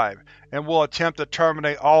RPC-035 and will attempt to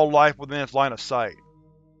terminate all life within its line of sight.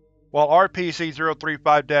 While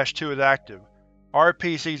RPC-035-2 is active,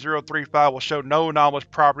 RPC-035 will show no anomalous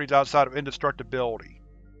properties outside of indestructibility.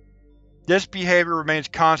 This behavior remains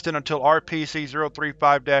constant until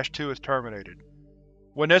RPC-035-2 is terminated.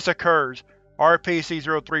 When this occurs,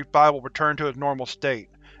 RPC-035 will return to its normal state,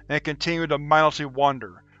 and continue to mindlessly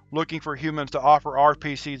wander, looking for humans to offer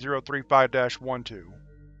RPC-035-1 to.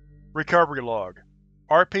 Recovery Log: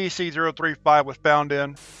 RPC-035 was found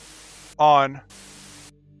on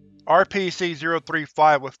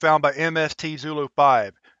RPC-035 was found by MST Zulu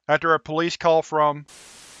 5 after a police call from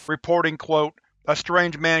reporting, quote, "a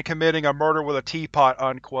strange man committing a murder with a teapot,"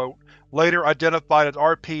 unquote, later identified as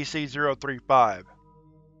RPC-035.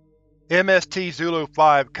 MST Zulu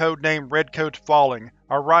 5, codenamed Redcoats Falling,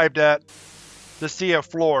 arrived at to see a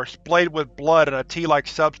floor splayed with blood and a tea-like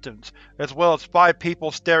substance, as well as 5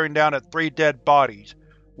 people staring down at 3 dead bodies,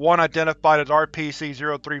 one identified as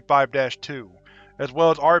RPC-035-2, as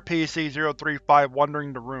well as RPC-035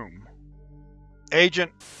 wandering the room.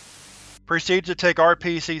 Agent proceeds to take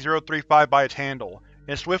RPC-035 by its handle,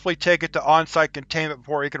 and swiftly take it to on-site containment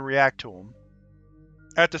before it can react to him.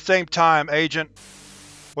 At the same time, Agent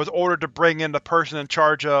was ordered to bring in the person in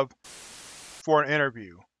charge of for an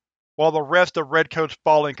interview, while the rest of Redcoats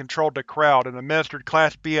Falling controlled the crowd and administered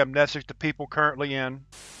Class B amnestics to people currently in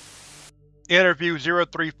Interview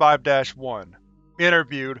 035-1.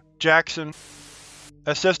 Interviewed: Jackson,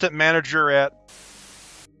 Assistant Manager at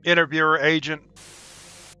Interviewer Agent,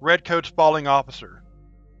 Redcoats Falling Officer.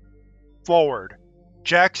 Forward: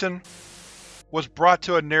 Jackson was brought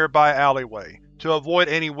to a nearby alleyway, to avoid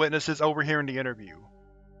any witnesses overhearing the interview.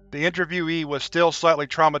 The interviewee was still slightly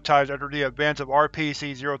traumatized after the events of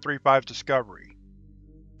RPC-035's discovery.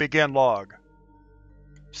 Begin log.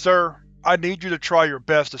 Sir, I need you to try your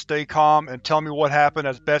best to stay calm and tell me what happened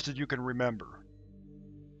as best as you can remember.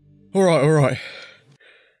 Alright.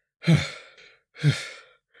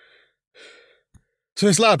 So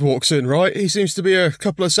this lad walks in, right? He seems to be a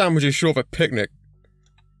couple of sandwiches short of a picnic.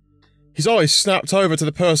 His eyes snapped over to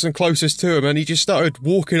the person closest to him and he just started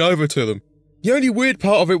walking over to them. The only weird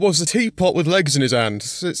part of it was the teapot with legs in his hand.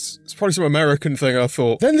 It's probably some American thing, I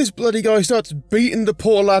thought. Then this bloody guy starts beating the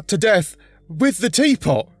poor lad to death with the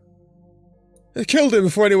teapot. It killed him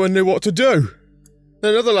before anyone knew what to do.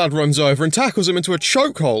 Then another lad runs over and tackles him into a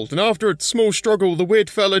chokehold, and after a small struggle, the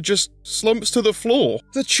weird fella just slumps to the floor.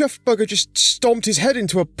 The chuffed bugger just stomped his head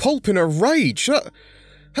into a pulp in a rage.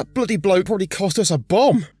 That bloody bloke probably cost us a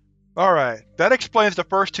bomb. Alright, that explains the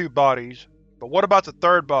first 2 bodies, but what about the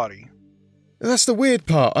 3rd body? That's the weird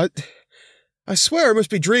part. I swear I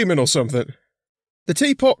must be dreaming or something. The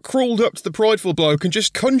teapot crawled up to the prideful bloke and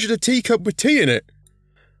just conjured a teacup with tea in it.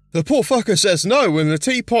 The poor fucker says no, and the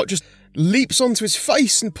teapot just leaps onto his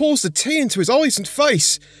face and pours the tea into his eyes and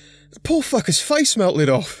face. The poor fucker's face melted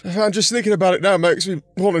off. I'm just thinking about it now makes me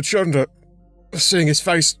want to chunder. Seeing his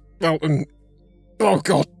face melt and... oh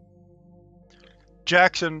god.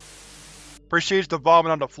 Jackson proceeds to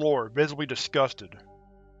vomit on the floor, visibly disgusted.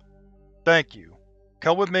 Thank you.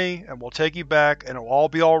 Come with me, and we'll take you back, and it'll all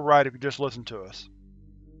be alright if you just listen to us.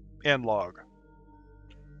 End log.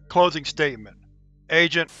 Closing statement.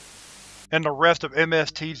 Agent and the rest of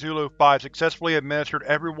MST Zulu 5 successfully administered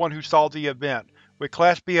everyone who saw the event with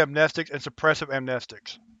Class B amnestics and suppressive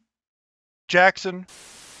amnestics. Jackson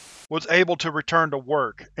was able to return to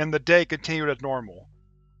work, and the day continued as normal.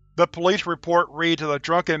 The police report reads that a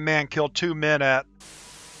drunken man killed 2 men at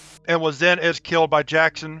and was then killed by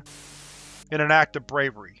Jackson in an act of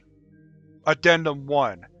bravery. Addendum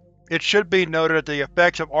 1. It should be noted that the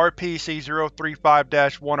effects of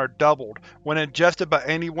RPC-035-1 are doubled when ingested by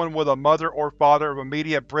anyone with a mother or father of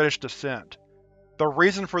immediate British descent. The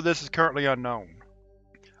reason for this is currently unknown.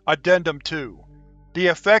 Addendum 2. The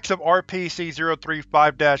effects of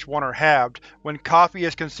RPC-035-1 are halved when coffee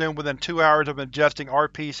is consumed within 2 hours of ingesting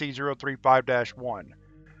RPC-035-1,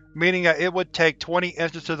 meaning that it would take 20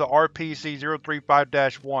 instances of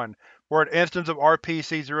RPC-035-1 for an instance of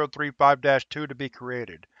RPC-035-2 to be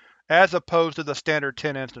created, as opposed to the standard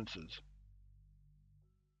 10 instances.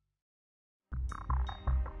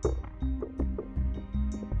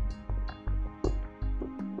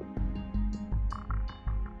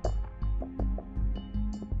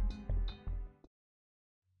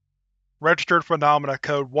 Registered Phenomena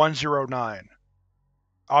Code 109.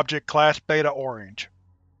 Object Class Beta Orange.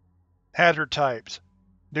 Hazard types: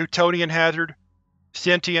 Newtonian hazard,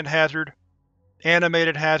 Sentient hazard,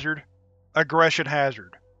 Animated hazard, Aggression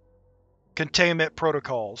hazard. Containment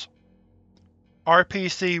protocols: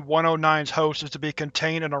 RPC-109's host is to be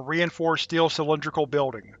contained in a reinforced steel cylindrical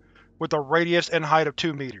building, with a radius and height of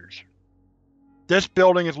 2 meters. This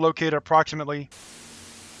building is located approximately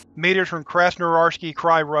meters from Krasnoyarsky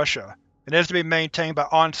Krai, Russia, and is to be maintained by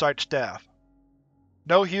on-site staff.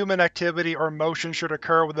 No human activity or motion should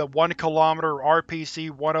occur within 1 km of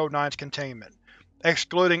RPC-109's containment,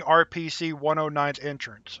 excluding RPC-109's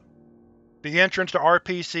entrance. The entrance to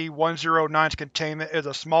RPC-109's containment is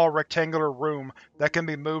a small rectangular room that can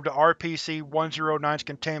be moved to RPC-109's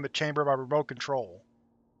containment chamber by remote control.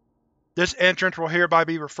 This entrance will hereby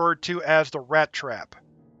be referred to as the Rat Trap.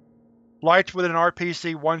 Lights within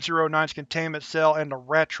RPC-109's containment cell and the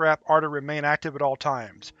Rat Trap are to remain active at all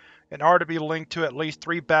times, and are to be linked to at least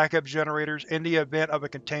 3 backup generators in the event of a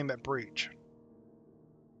containment breach.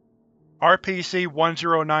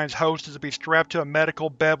 RPC-109's host is to be strapped to a medical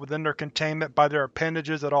bed within their containment by their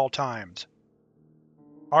appendages at all times.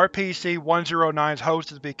 RPC-109's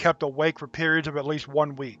host is to be kept awake for periods of at least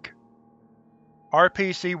 1 week.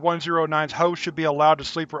 RPC-109's host should be allowed to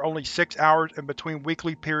sleep for only 6 hours in between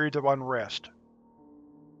weekly periods of unrest.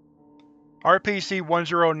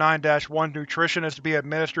 RPC-109-1's nutrition is to be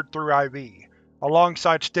administered through IV,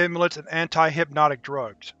 alongside stimulants and anti-hypnotic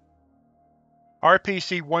drugs.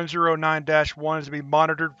 RPC-109-1 is to be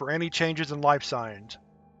monitored for any changes in life signs.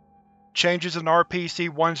 Changes in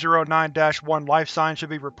RPC-109-1 life signs should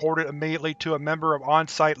be reported immediately to a member of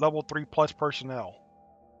on-site Level 3+ personnel.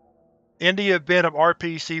 In the event of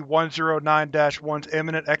RPC-109-1's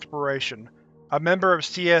imminent expiration, a member of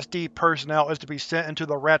CSD personnel is to be sent into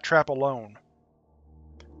the Rat Trap alone.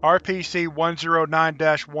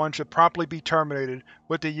 RPC-109-1 should promptly be terminated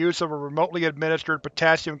with the use of a remotely administered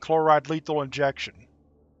potassium chloride lethal injection.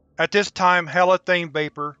 At this time, halothane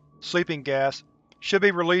vapor, sleeping gas, should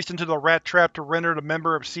be released into the Rat Trap to render the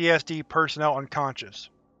member of CSD personnel unconscious.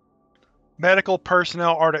 Medical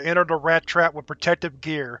personnel are to enter the Rat Trap with protective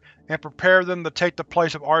gear and prepare them to take the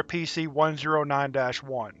place of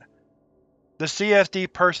RPC-109-1. The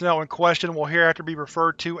CSD personnel in question will hereafter be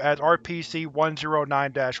referred to as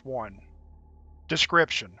RPC-109-1.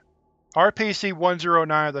 Description: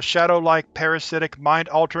 RPC-109 is a shadow-like parasitic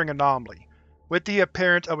mind-altering anomaly, with the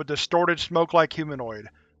appearance of a distorted smoke-like humanoid,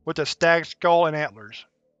 with a stag skull and antlers.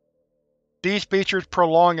 These features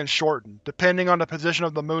prolong and shorten, depending on the position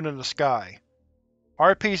of the moon in the sky.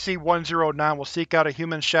 RPC-109 will seek out a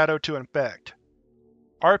human shadow to infect.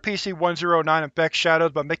 RPC-109 infects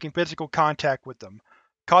shadows by making physical contact with them,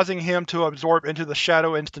 causing him to absorb into the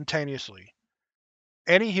shadow instantaneously.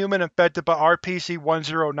 Any human infected by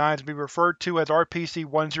RPC-109 is to be referred to as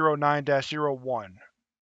RPC-109-01.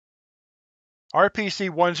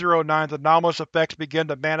 RPC-109's anomalous effects begin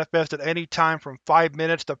to manifest at any time from 5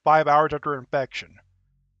 minutes to 5 hours after infection.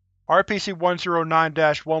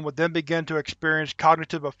 RPC-109-1 would then begin to experience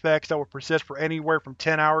cognitive effects that will persist for anywhere from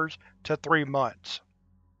 10 hours to 3 months.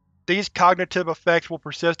 These cognitive effects will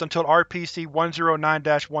persist until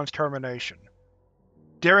RPC-109-1's termination.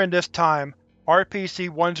 During this time,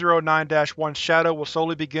 RPC-109-1's shadow will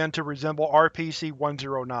slowly begin to resemble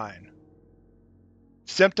RPC-109.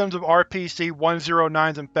 Symptoms of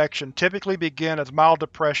RPC-109's infection typically begin as mild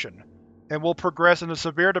depression, and will progress into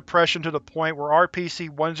severe depression to the point where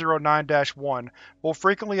RPC-109-1 will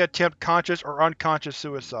frequently attempt conscious or unconscious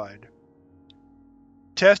suicide.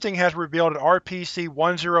 Testing has revealed that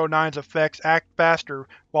RPC-109's effects act faster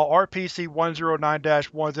while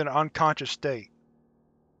RPC-109-1 is in an unconscious state.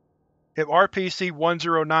 If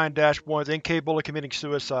RPC-109-1 is incapable of committing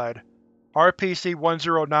suicide,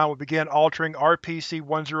 RPC-109 will begin altering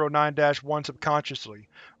RPC-109-1 subconsciously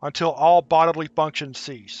until all bodily functions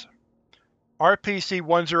cease.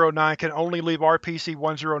 RPC-109 can only leave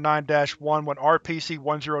RPC-109-1 when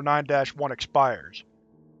RPC-109-1 expires.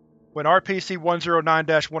 When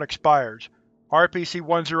RPC-109-1 expires,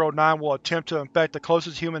 RPC-109 will attempt to infect the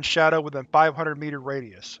closest human shadow within 500-meter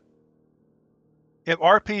radius. If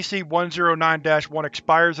RPC-109-1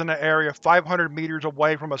 expires in an area 500 meters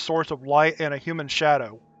away from a source of light and a human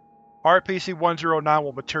shadow, RPC-109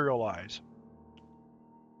 will materialize.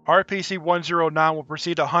 RPC-109 will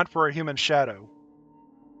proceed to hunt for a human shadow.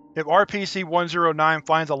 If RPC-109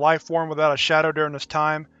 finds a life form without a shadow during this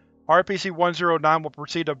time, RPC-109 will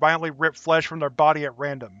proceed to violently rip flesh from their body at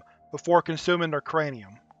random, before consuming their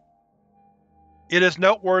cranium. It is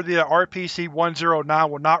noteworthy that RPC-109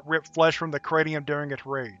 will not rip flesh from the cranium during its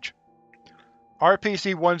rage.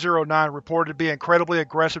 RPC-109 reported to be incredibly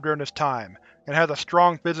aggressive during this time, and has a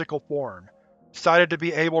strong physical form, cited to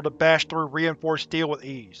be able to bash through reinforced steel with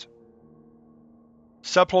ease.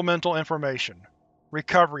 Supplemental information.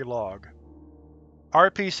 Recovery log.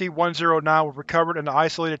 RPC-109 was recovered in the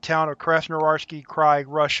isolated town of Krasnoyarsky Krai,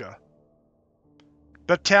 Russia.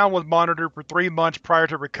 The town was monitored for 3 months prior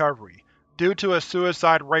to recovery, due to a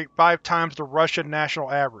suicide rate 5 times the Russian national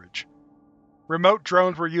average. Remote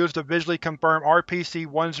drones were used to visually confirm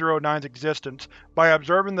RPC-109's existence by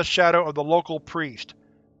observing the shadow of the local priest,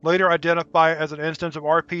 later identified as an instance of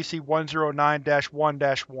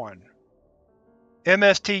RPC-109-1-1.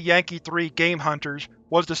 MST Yankee 3 Game Hunters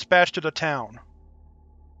was dispatched to the town.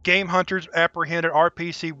 Game Hunters apprehended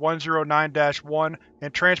RPC-109-1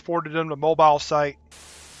 and transported them to Mobile Site.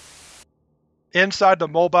 Inside the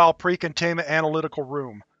Mobile Pre-Containment Analytical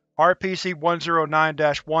Room,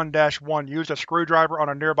 RPC-109-1-1 used a screwdriver on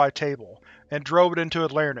a nearby table, and drove it into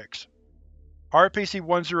its larynx.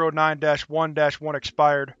 RPC-109-1-1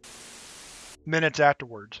 expired minutes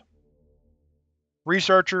afterwards.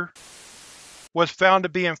 Researcher was found to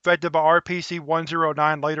be infected by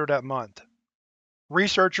RPC-109 later that month.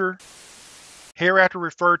 Researcher, hereafter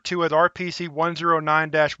referred to as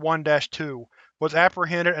RPC-109-1-2, was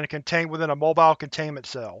apprehended and contained within a mobile containment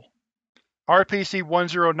cell.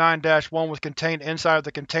 RPC-109-1 was contained inside of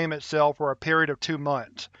the containment cell for a period of 2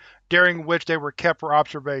 months, during which they were kept for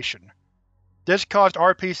observation. This caused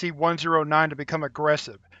RPC-109 to become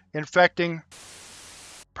aggressive, infecting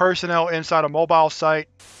personnel inside a mobile site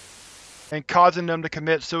and causing them to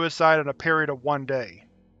commit suicide in a period of 1 day.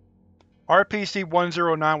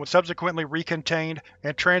 RPC-109 was subsequently recontained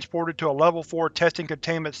and transported to a Level 4 testing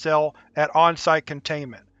containment cell at on-site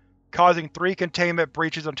containment, causing 3 containment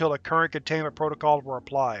breaches until the current containment protocols were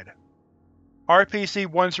applied.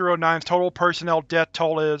 RPC-109's total personnel death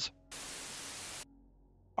toll is: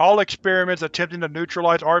 all experiments attempting to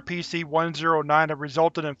neutralize RPC-109 have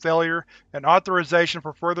resulted in failure, and authorization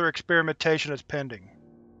for further experimentation is pending.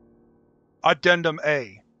 Addendum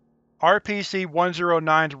A.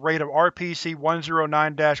 RPC-109's rate of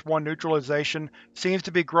RPC-109-1 neutralization seems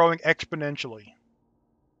to be growing exponentially.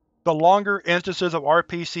 The longer instances of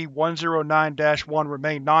RPC-109-1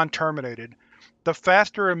 remain non-terminated, the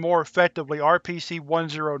faster and more effectively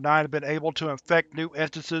RPC-109 has been able to infect new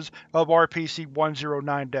instances of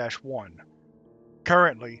RPC-109-1.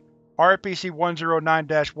 Currently,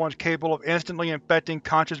 RPC-109-1 is capable of instantly infecting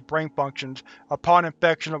conscious brain functions upon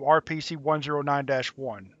infection of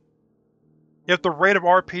RPC-109-1. If the rate of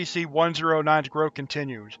RPC-109's growth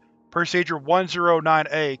continues, Procedure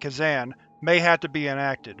 109A Kazan may have to be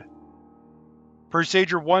enacted.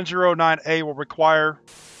 Procedure 109A will require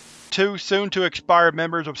 2 soon-to-expire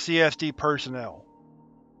members of CSD personnel.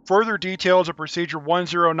 Further details of Procedure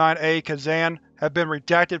 109A Kazan have been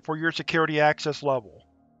redacted for your security access level.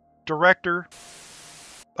 Director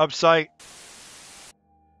of Site.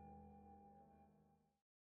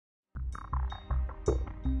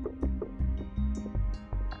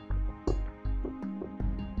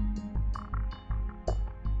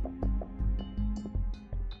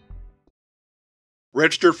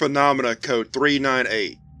 Registered Phenomena Code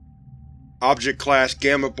 398. Object Class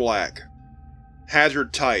Gamma Black.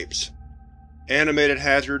 Hazard Types: Animated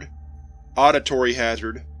Hazard, Auditory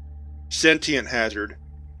Hazard, Sentient Hazard,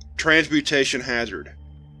 Transmutation Hazard.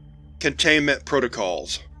 Containment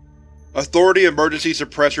Protocols. Authority emergency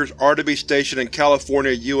suppressors are to be stationed in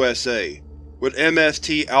California, USA, with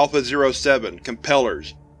MST Alpha-07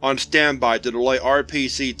 Compellers on standby to delay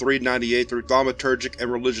RPC-398 through thaumaturgic and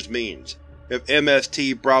religious means if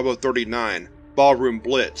MST Bravo-39 Ballroom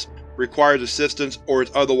Blitz requires assistance or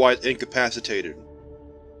is otherwise incapacitated.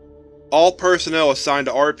 All personnel assigned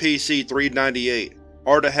to RPC-398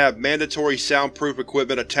 are to have mandatory soundproof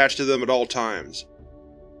equipment attached to them at all times.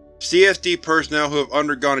 CSD personnel who have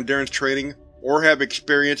undergone endurance training or have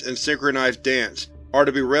experience in synchronized dance are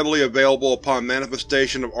to be readily available upon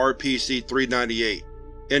manifestation of RPC-398,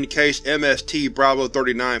 in case MST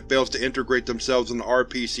Bravo-39 fails to integrate themselves into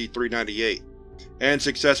RPC-398 and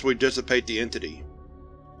successfully dissipate the entity.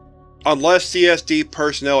 Unless CSD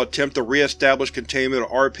personnel attempt to re-establish containment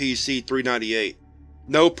of RPC-398,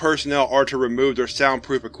 no personnel are to remove their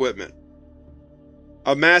soundproof equipment.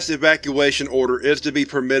 A mass evacuation order is to be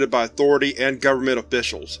permitted by authority and government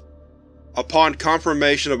officials. Upon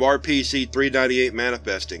confirmation of RPC-398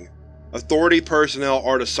 manifesting, authority personnel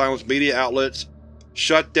are to silence media outlets,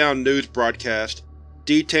 shut down news broadcasts,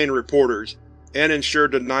 detain reporters, and ensure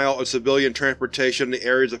denial of civilian transportation in the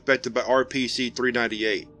areas affected by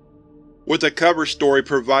RPC-398, with a cover story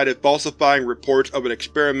provided falsifying reports of an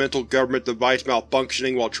experimental government device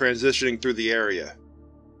malfunctioning while transitioning through the area.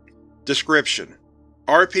 Description: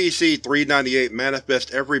 RPC-398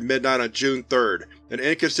 manifests every midnight on June 3rd and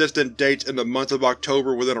inconsistent dates in the month of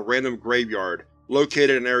October within a random graveyard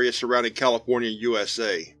located in areas surrounding California,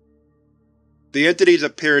 USA. The entity's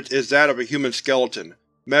appearance is that of a human skeleton,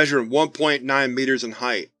 measuring 1.9 meters in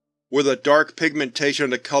height, with a dark pigmentation in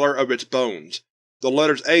the color of its bones, the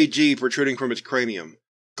letters AG protruding from its cranium,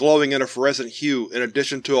 glowing in a fluorescent hue in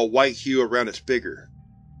addition to a white hue around its figure.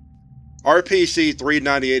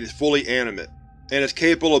 RPC-398 is fully animate, and is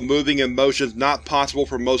capable of moving in motions not possible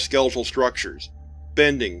for most skeletal structures,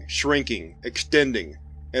 bending, shrinking, extending,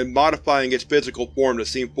 and modifying its physical form to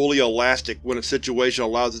seem fully elastic when a situation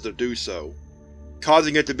allows it to do so,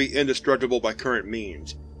 causing it to be indestructible by current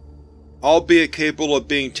means, albeit capable of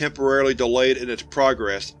being temporarily delayed in its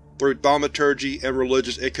progress through thaumaturgy and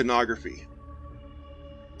religious iconography.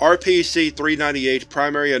 RPC-398's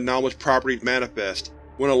primary anomalous properties manifest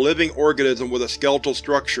when a living organism with a skeletal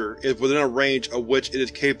structure is within a range of which it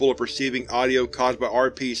is capable of perceiving audio caused by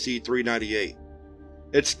RPC-398.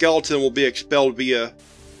 Its skeleton will be expelled via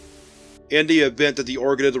in the event that the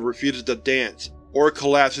organism refuses to dance or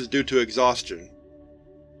collapses due to exhaustion.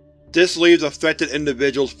 This leaves affected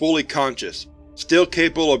individuals fully conscious, still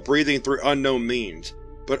capable of breathing through unknown means,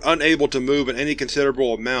 but unable to move in any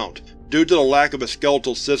considerable amount due to the lack of a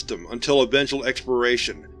skeletal system until eventual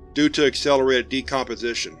expiration due to accelerated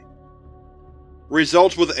decomposition.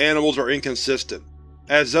 Results with animals are inconsistent,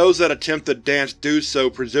 as those that attempt to dance do so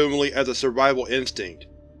presumably as a survival instinct,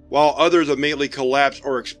 while others immediately collapse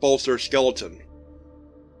or expulse their skeleton.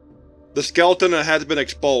 The skeleton that has been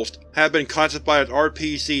expulsed have been classified as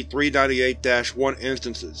RPC-398-1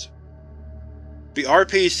 instances. The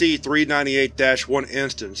RPC-398-1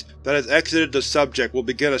 instance that has exited the subject will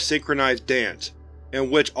begin a synchronized dance, in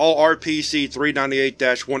which all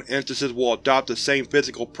RPC-398-1 instances will adopt the same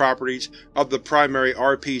physical properties of the primary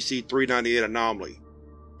RPC-398 anomaly,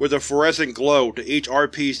 with a fluorescent glow to each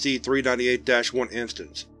RPC-398-1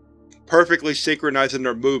 instance, perfectly synchronizing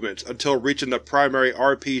their movements until reaching the primary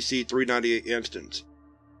RPC-398 instance,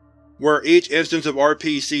 where each instance of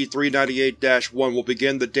RPC-398-1 will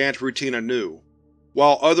begin the dance routine anew,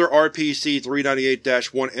 while other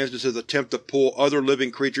RPC-398-1 instances attempt to pull other living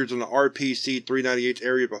creatures in the RPC-398's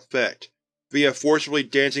area of effect, via forcibly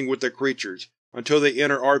dancing with the creatures until they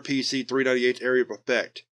enter RPC-398's area of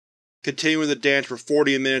effect, continuing the dance for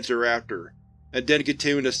 40 minutes thereafter, and then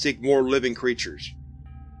continuing to seek more living creatures.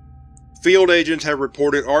 Field agents have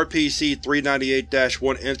reported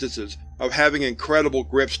RPC-398-1 instances of having incredible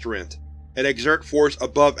grip strength, and exert force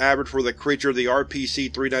above average for the creature the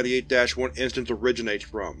RPC-398-1 instance originates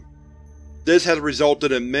from. This has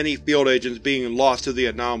resulted in many field agents being lost to the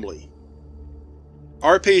anomaly.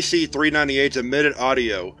 RPC-398's emitted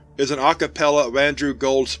audio is an acapella of Andrew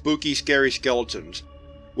Gould's Spooky Scary Skeletons,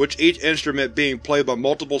 which each instrument being played by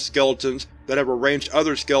multiple skeletons that have arranged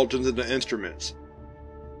other skeletons into instruments.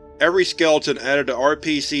 Every skeleton added to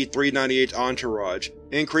RPC-398's entourage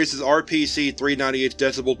increases RPC-398's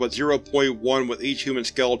decibels by 0.1 with each human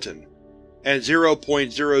skeleton, and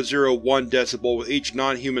 0.001 decibel with each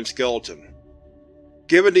non-human skeleton.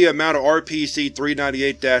 Given the amount of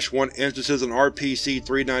RPC-398-1 instances in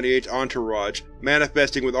RPC-398's entourage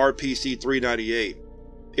manifesting with RPC-398,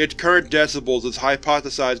 its current decibels is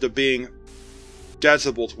hypothesized of being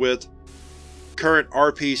decibels with current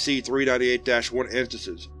RPC-398-1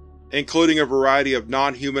 instances, including a variety of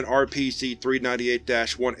non-human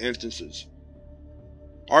RPC-398-1 instances.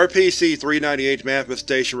 RPC-398's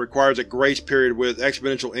manifestation requires a grace period with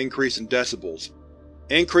exponential increase in decibels,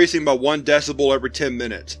 increasing by 1 decibel every 10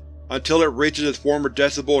 minutes, until it reaches its former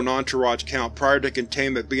decibel and entourage count prior to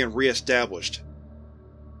containment being re-established.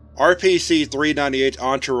 RPC-398's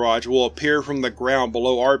entourage will appear from the ground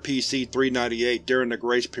below RPC-398 during the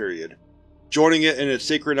grace period, joining it in its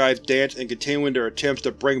synchronized dance and continuing their attempts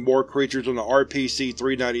to bring more creatures on the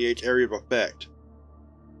RPC-398's area of effect.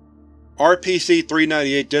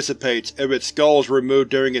 RPC-398 dissipates if its skull is removed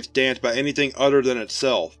during its dance by anything other than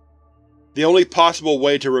itself. The only possible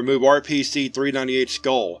way to remove RPC-398's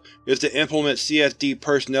skull is to implement CSD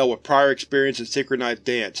personnel with prior experience in synchronized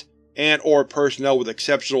dance, and/or personnel with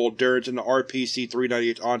exceptional endurance in the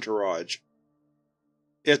RPC-398's entourage.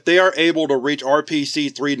 If they are able to reach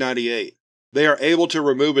RPC-398, they are able to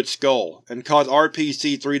remove its skull, and cause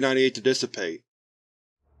RPC-398 to dissipate.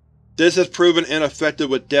 This has proven ineffective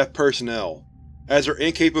with deaf personnel, as their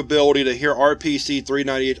incapability to hear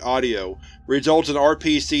RPC-398 audio results in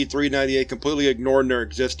RPC-398 completely ignoring their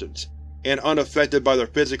existence, and unaffected by their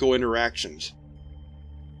physical interactions.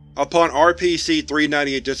 Upon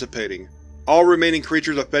RPC-398 dissipating, all remaining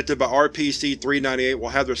creatures affected by RPC-398 will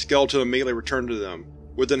have their skeleton immediately returned to them,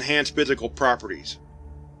 with enhanced physical properties.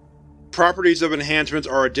 Properties of enhancements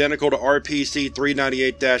are identical to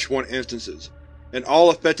RPC-398-1 instances, and all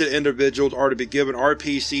affected individuals are to be given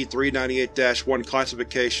RPC-398-1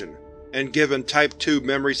 classification and given Type 2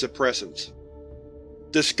 memory suppressants.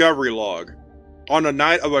 Discovery Log. On the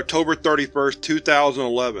night of October 31,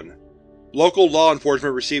 2011, local law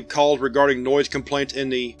enforcement received calls regarding noise complaints in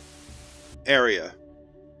the area.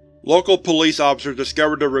 Local police officers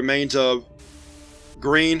discovered the remains of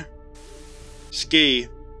Green, Ski,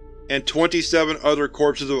 and 27 other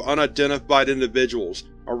corpses of unidentified individuals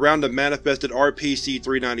around the manifested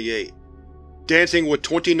RPC-398, dancing with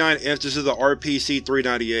 29 instances of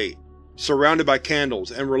RPC-398, surrounded by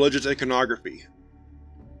candles and religious iconography.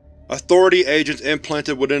 Authority agents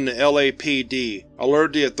implanted within the LAPD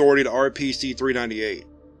alerted the Authority to RPC-398,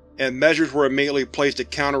 and measures were immediately placed to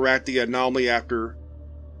counteract the anomaly after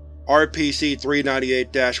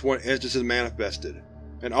RPC-398-1 instances manifested,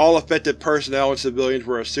 and all affected personnel and civilians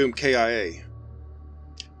were assumed KIA.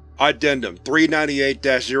 Addendum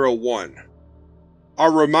 398-01. A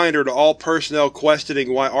reminder to all personnel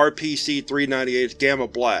questioning why RPC-398 is Gamma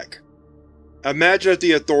Black. Imagine if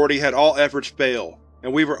the Authority had all efforts fail,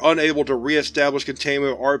 and we were unable to re-establish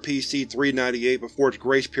containment of RPC-398 before its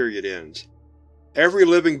grace period ends. Every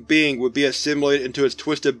living being would be assimilated into its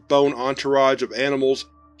twisted bone entourage of animals,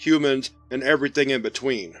 humans, and everything in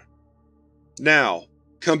between. Now,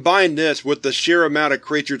 combine this with the sheer amount of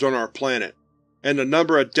creatures on our planet, and the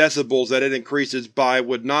number of decibels that it increases by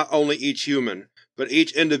with not only each human, but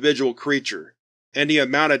each individual creature, and the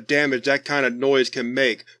amount of damage that kind of noise can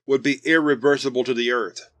make would be irreversible to the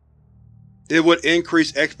Earth. It would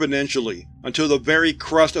increase exponentially until the very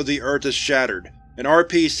crust of the Earth is shattered, and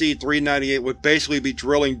RPC-398 would basically be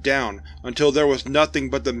drilling down until there was nothing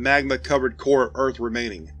but the magma-covered core of Earth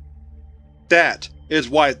remaining. That is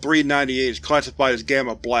why 398 is classified as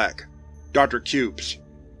Gamma Black. Dr. Cupes.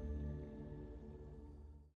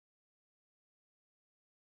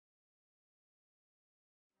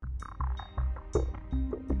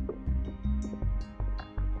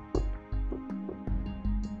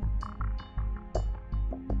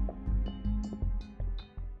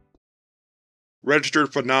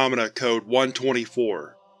 Registered Phenomena Code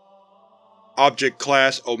 124. Object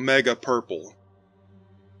Class Omega Purple.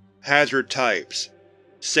 Hazard Types: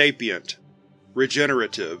 Sapient,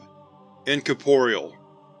 Regenerative, Incorporeal,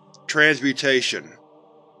 Transmutation,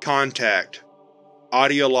 Contact,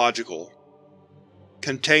 Ideological.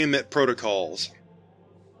 Containment Protocols.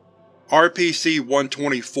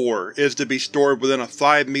 RPC-124 is to be stored within a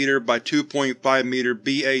 5 m by 2.5 m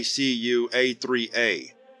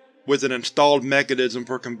BACU-A3A, with an installed mechanism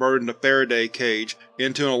for converting the Faraday cage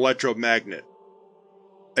into an electromagnet.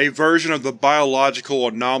 A version of the Biological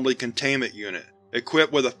Anomaly Containment Unit,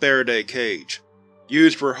 equipped with a Faraday cage,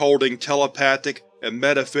 used for holding telepathic and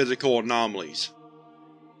metaphysical anomalies.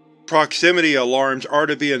 Proximity alarms are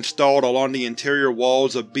to be installed along the interior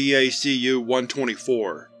walls of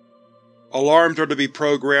BACU-124. Alarms are to be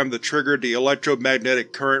programmed to trigger the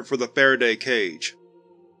electromagnetic current for the Faraday cage.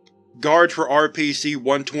 Guards for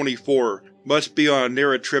RPC-124 must be on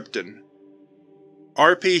Anitriptan.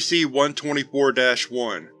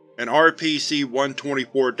 RPC-124-1 and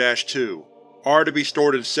RPC-124-2 are to be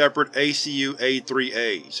stored in separate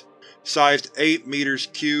ACU-A3As, sized 8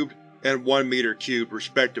 m³ and 1 m³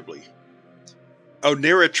 respectively.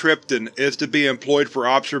 Anitriptan is to be employed for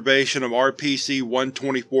observation of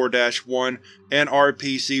RPC-124-1 and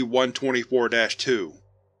RPC-124-2.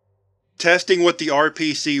 Testing with the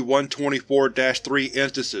RPC-124-3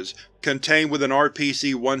 instances contained within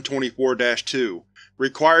RPC-124-2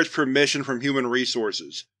 requires permission from Human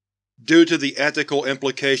Resources, due to the ethical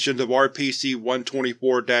implications of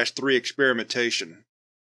RPC-124-3 experimentation.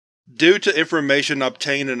 Due to information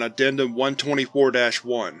obtained in Addendum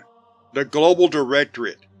 124-1, the Global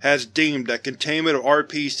Directorate has deemed that containment of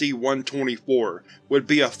RPC-124 would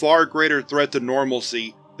be a far greater threat to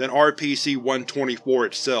normalcy than RPC-124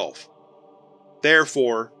 itself.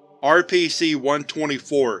 Therefore,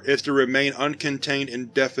 RPC-124 is to remain uncontained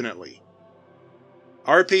indefinitely.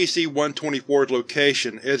 RPC-124's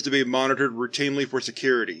location is to be monitored routinely for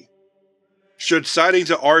security. Should sightings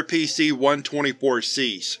of RPC-124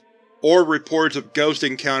 cease, or reports of ghost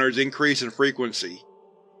encounters increase in frequency,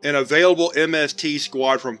 an available MST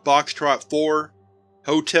squad from Foxtrot 4,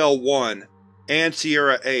 Hotel 1, and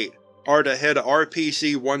Sierra 8 are to head to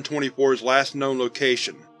RPC-124's last known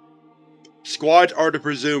location. Squads are to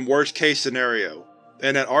presume worst-case scenario,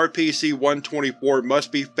 and that RPC-124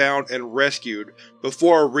 must be found and rescued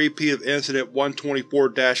before a repeat of Incident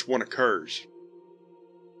 124-1 occurs.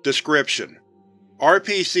 Description: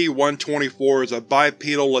 RPC-124 is a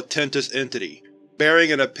bipedal latentous entity,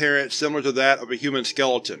 bearing an appearance similar to that of a human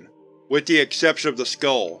skeleton, with the exception of the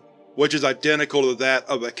skull, which is identical to that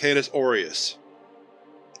of a Canis aureus.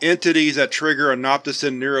 Entities that trigger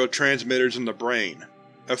anoptocin neurotransmitters in the brain,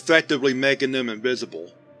 effectively making them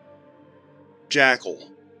invisible.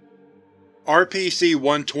 Jackal.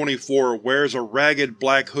 RPC-124 wears a ragged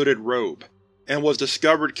black hooded robe, and was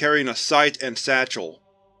discovered carrying a scythe and satchel,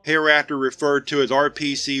 hereafter referred to as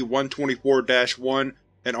RPC-124-1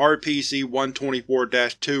 and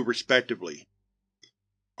RPC-124-2 respectively.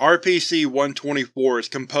 RPC-124 is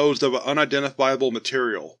composed of an unidentifiable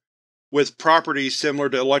material, with properties similar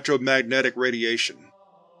to electromagnetic radiation.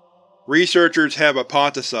 Researchers have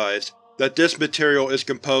hypothesized that this material is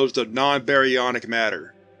composed of non-baryonic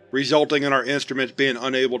matter, resulting in our instruments being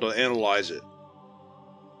unable to analyze it.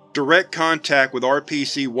 Direct contact with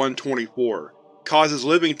RPC-124 causes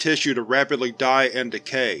living tissue to rapidly die and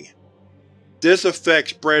decay. This effect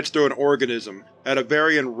spreads through an organism at a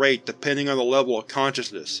varying rate depending on the level of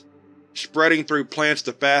consciousness, spreading through plants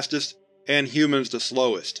the fastest and humans the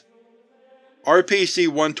slowest.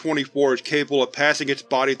 RPC-124 is capable of passing its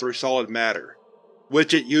body through solid matter,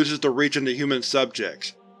 which it uses to reach into human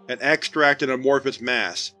subjects and extract an amorphous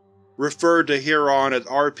mass, referred to hereon as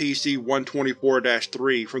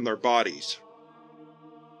RPC-124-3 from their bodies.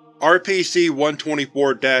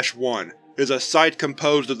 RPC-124-1 is a site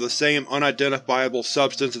composed of the same unidentifiable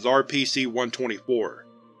substance as RPC-124.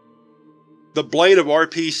 The blade of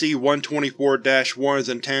RPC-124-1 is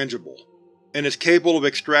intangible, and is capable of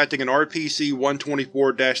extracting an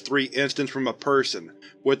RPC-124-3 instance from a person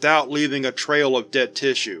without leaving a trail of dead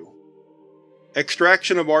tissue.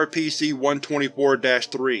 Extraction of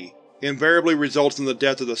RPC-124-3 invariably results in the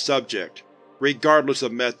death of the subject, regardless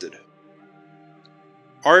of method.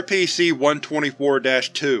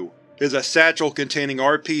 RPC-124-2 is a satchel containing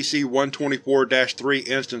RPC-124-3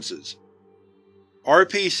 instances.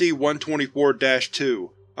 RPC-124-2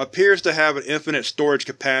 appears to have an infinite storage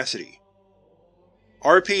capacity.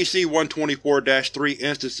 RPC-124-3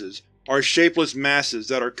 instances are shapeless masses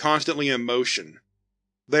that are constantly in motion.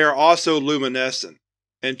 They are also luminescent,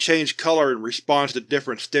 and change color in response to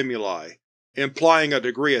different stimuli, implying a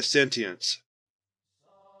degree of sentience.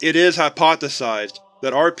 It is hypothesized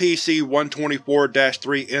that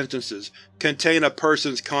RPC-124-3 instances contain a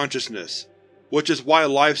person's consciousness, which is why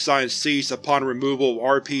life signs cease upon removal of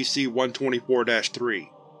RPC-124-3.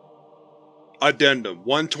 Addendum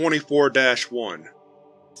 124-1.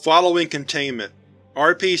 Following containment,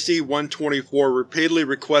 RPC-124 repeatedly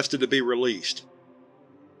requested to be released.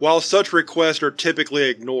 While such requests are typically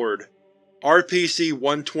ignored,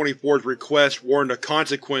 RPC-124's request warned of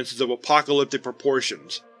consequences of apocalyptic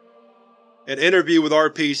proportions. An interview with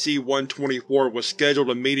RPC-124 was scheduled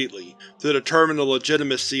immediately to determine the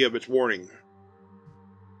legitimacy of its warning.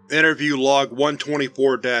 Interview Log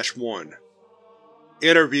 124-1.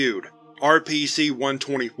 Interviewed: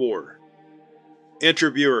 RPC-124.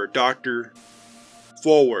 Interviewer: Dr.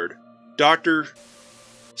 Forward: Dr.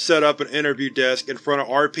 Set up an interview desk in front of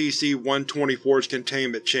RPC-124's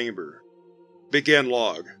containment chamber. Begin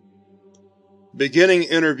log. Beginning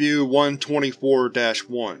Interview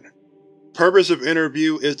 124-1. Purpose of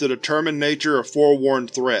interview is to determine nature of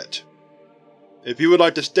forewarned threat. If you would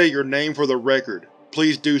like to state your name for the record,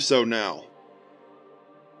 please do so now.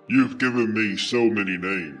 You've given me so many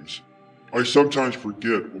names. I sometimes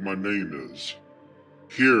forget what my name is.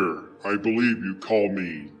 Here, I believe you call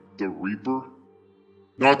me the Reaper?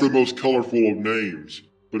 Not the most colorful of names,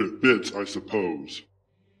 but it fits, I suppose.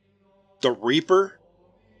 The Reaper?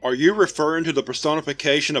 Are you referring to the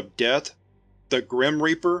personification of death? The Grim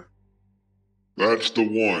Reaper? That's the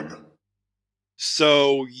one.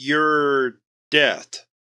 So, you're Death?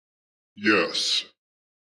 Yes.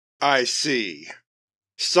 I see.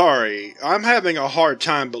 Sorry, I'm having a hard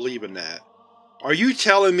time believing that. Are you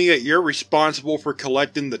telling me that you're responsible for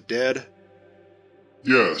collecting the dead?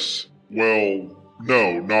 Yes. Well,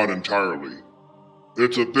 no, not entirely.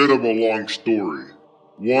 It's a bit of a long story,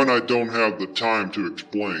 one I don't have the time to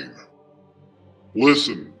explain.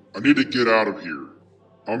 Listen, I need to get out of here.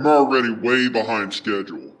 I'm already way behind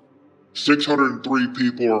schedule. 603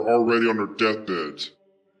 people are already on their deathbeds.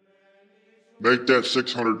 Make that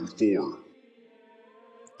 604.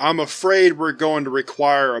 I'm afraid we're going to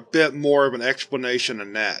require a bit more of an explanation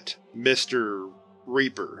than that, Mr.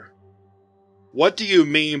 Reaper. What do you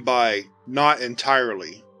mean by not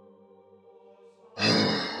entirely?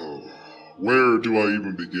 Where do I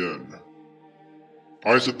even begin?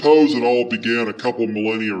 I suppose it all began a couple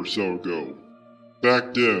millennia or so ago.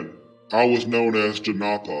 Back then, I was known as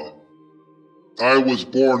Janapa. I was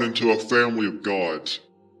born into a family of gods.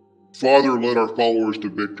 Father led our followers to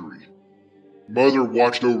victory. Mother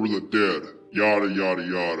watched over the dead, yada yada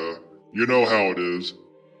yada. You know how it is.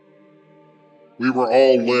 We were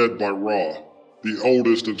all led by Ra, the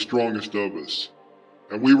oldest and strongest of us,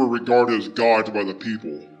 and we were regarded as gods by the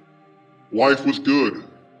people. Life was good.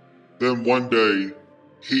 Then one day,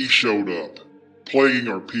 he showed up, plaguing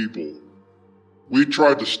our people. We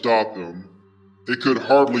tried to stop him. It could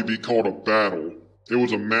hardly be called a battle. It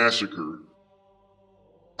was a massacre.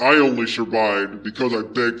 I only survived because I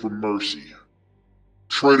begged for mercy.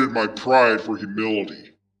 Traded my pride for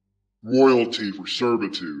humility, royalty for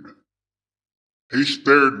servitude. He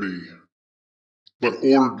spared me, but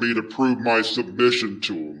ordered me to prove my submission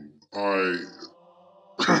to him.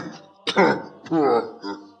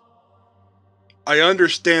 I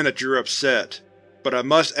understand that you're upset, but I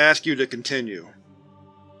must ask you to continue.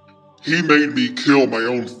 He made me kill my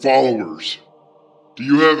own followers. Do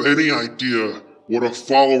you have any idea what a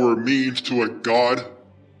follower means to a god?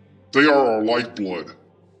 They are our lifeblood.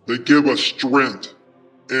 They give us strength,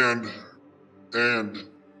 and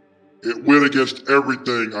it went against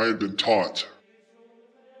everything I had been taught.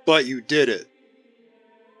 But you did it.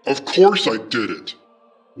 Of course I did it.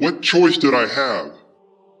 What choice did I have?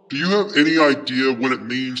 Do you have any idea what it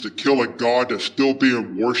means to kill a god that's still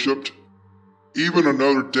being worshipped? Even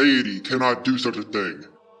another deity cannot do such a thing,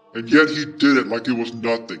 and yet he did it like it was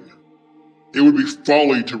nothing. It would be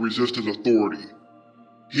folly to resist his authority.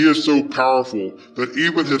 He is so powerful that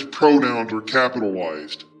even his pronouns are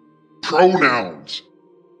capitalized. Pronouns!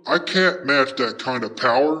 I can't match that kind of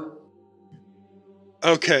power.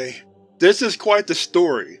 Okay, this is quite the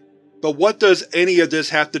story, but what does any of this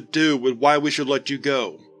have to do with why we should let you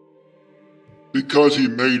go? Because he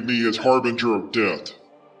made me his harbinger of death.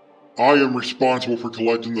 I am responsible for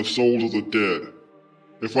collecting the souls of the dead.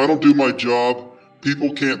 If I don't do my job,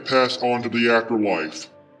 people can't pass on to the afterlife.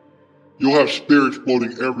 You'll have spirits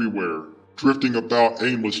floating everywhere, drifting about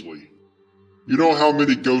aimlessly. You know how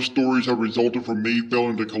many ghost stories have resulted from me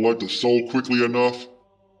failing to collect a soul quickly enough?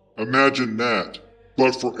 Imagine that,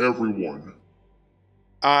 but for everyone.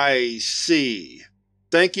 I see.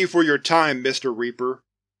 Thank you for your time, Mr. Reaper.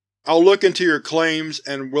 I'll look into your claims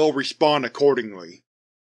and will respond accordingly.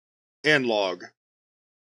 End log.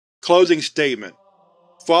 Closing statement.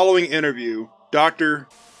 Following interview, Dr.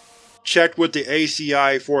 checked with the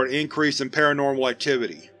ACI for an increase in paranormal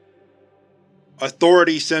activity.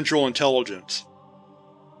 Authority Central Intelligence.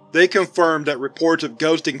 They confirmed that reports of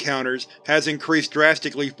ghost encounters has increased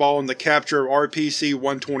drastically following the capture of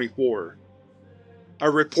RPC-124. A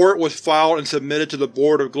report was filed and submitted to the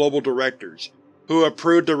Board of Global Directors, who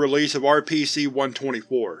approved the release of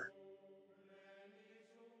RPC-124.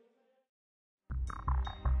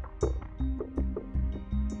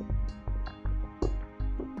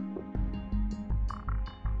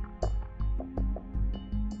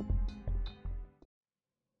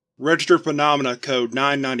 Registered Phenomena Code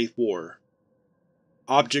 994.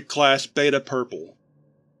 Object Class Beta Purple.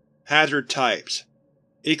 Hazard Types: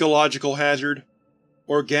 Ecological Hazard,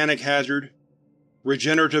 Organic Hazard,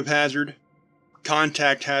 Regenerative Hazard,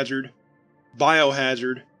 Contact Hazard,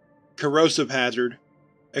 Biohazard, Corrosive Hazard,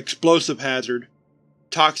 Explosive Hazard,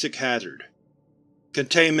 Toxic Hazard.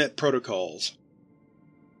 Containment Protocols.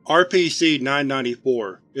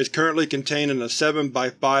 RPC-994 is currently contained in a 7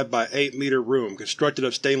 x 5 x 8 meter room constructed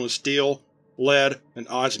of stainless steel, lead, and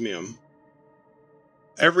osmium.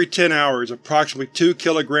 Every 10 hours, approximately 2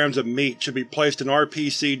 kilograms of meat should be placed in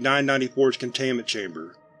RPC-994's containment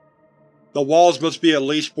chamber. The walls must be at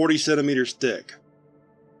least 40 cm thick.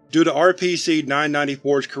 Due to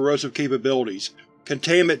RPC-994's corrosive capabilities,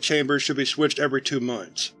 containment chambers should be switched every 2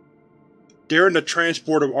 months. During the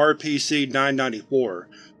transport of RPC-994,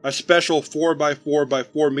 a special 4 x 4 x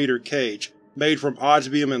 4 meter cage, made from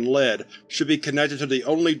osmium and lead, should be connected to the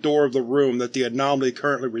only door of the room that the anomaly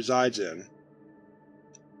currently resides in.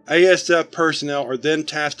 ASF personnel are then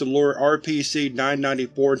tasked to lure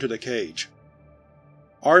RPC-994 into the cage.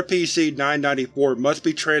 RPC-994 must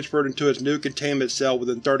be transferred into its new containment cell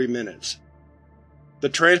within 30 minutes. The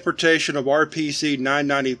transportation of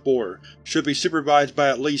RPC-994 should be supervised by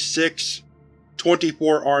at least 6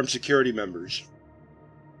 24-armed security members.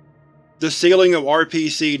 The ceiling of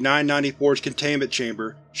RPC-994's containment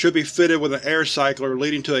chamber should be fitted with an air cycler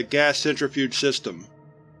leading to a gas centrifuge system.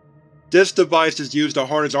 This device is used to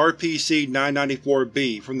harness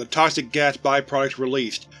RPC-994-B from the toxic gas byproducts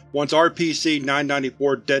released once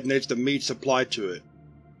RPC-994 detonates the meat supplied to it.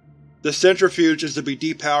 The centrifuge is to be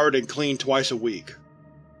depowered and cleaned twice a week.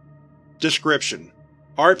 Description: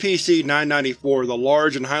 RPC-994 is a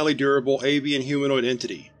large and highly durable avian humanoid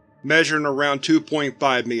entity, measuring around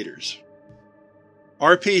 2.5 meters.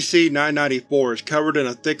 RPC-994 is covered in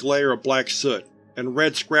a thick layer of black soot and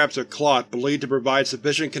red scraps of cloth believed to provide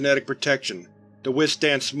sufficient kinetic protection to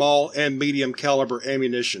withstand small and medium caliber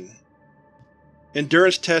ammunition.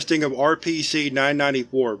 Endurance testing of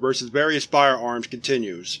RPC-994 versus various firearms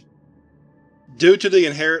continues. Due to the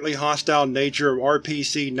inherently hostile nature of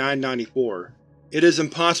RPC-994, it is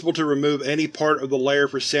impossible to remove any part of the layer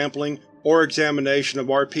for sampling or examination of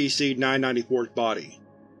RPC-994's body.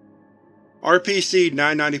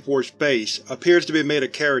 RPC-994's face appears to be made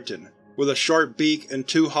of keratin, with a sharp beak and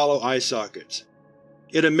 2 hollow eye sockets.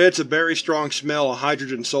 It emits a very strong smell of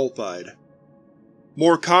hydrogen sulfide,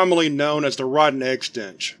 more commonly known as the rotten egg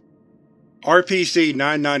stench.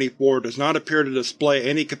 RPC-994 does not appear to display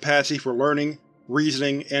any capacity for learning,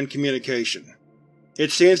 reasoning, and communication.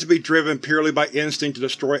 It seems to be driven purely by instinct to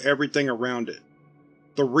destroy everything around it.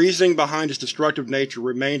 The reasoning behind its destructive nature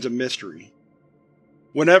remains a mystery.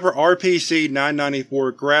 Whenever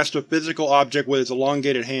RPC-994 grasps a physical object with its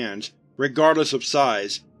elongated hands, regardless of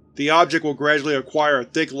size, the object will gradually acquire a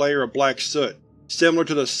thick layer of black soot, similar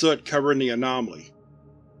to the soot covering the anomaly.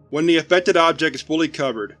 When the affected object is fully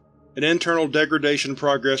covered, an internal degradation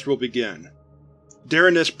process will begin.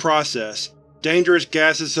 During this process, dangerous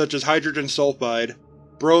gases such as hydrogen sulfide,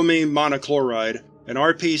 bromine monochloride, and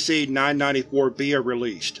RPC-994-B are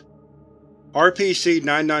released.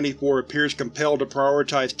 RPC-994 appears compelled to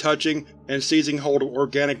prioritize touching and seizing hold of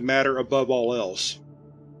organic matter above all else.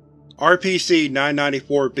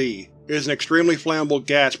 RPC-994-B is an extremely flammable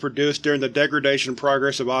gas produced during the degradation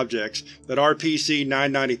progress of objects that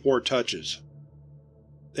RPC-994 touches.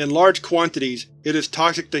 In large quantities, it is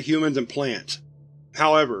toxic to humans and plants.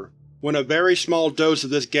 However, when a very small dose of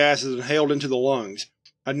this gas is inhaled into the lungs,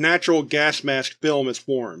 a natural gas mask film is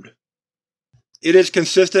formed. It is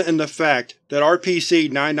consistent in the fact that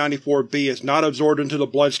RPC-994-B is not absorbed into the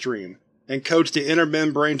bloodstream and coats the inner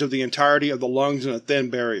membranes of the entirety of the lungs in a thin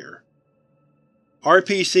barrier.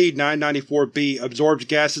 RPC-994-B absorbs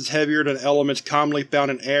gases heavier than elements commonly found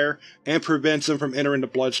in air and prevents them from entering the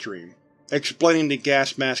bloodstream, explaining the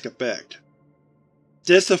gas mask effect.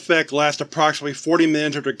 This effect lasts approximately 40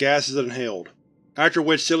 minutes after gas is inhaled, after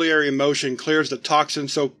which ciliary motion clears the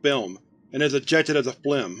toxin-soaked film and is ejected as a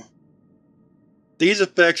phlegm. These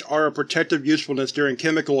effects are of protective usefulness during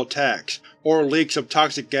chemical attacks or leaks of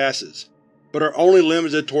toxic gases, but are only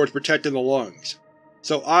limited towards protecting the lungs,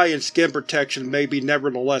 so eye and skin protection may be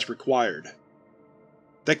nevertheless required.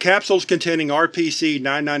 The capsules containing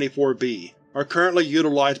RPC-994-B are currently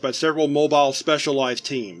utilized by several mobile specialized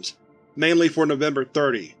teams, mainly for November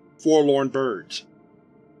 30, Forlorn Birds.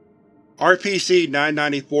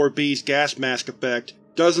 RPC-994-B's gas mask effect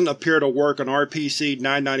doesn't appear to work on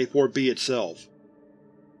RPC-994-B itself.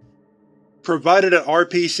 Provided that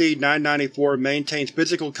RPC-994 maintains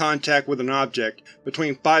physical contact with an object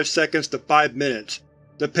between 5 seconds to 5 minutes,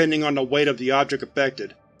 depending on the weight of the object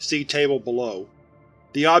affected, see table below,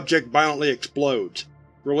 the object violently explodes,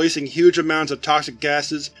 releasing huge amounts of toxic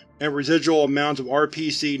gases and residual amounts of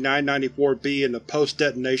RPC-994-B in the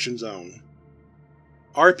post-detonation zone.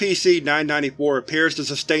 RPC-994 appears to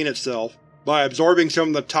sustain itself by absorbing some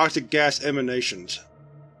of the toxic gas emanations.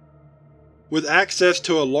 With access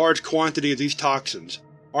to a large quantity of these toxins,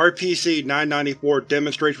 RPC-994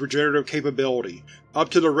 demonstrates regenerative capability up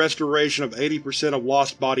to the restoration of 80% of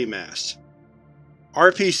lost body mass.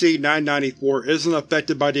 RPC-994 isn't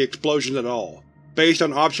affected by the explosion at all, based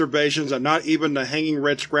on observations that not even the hanging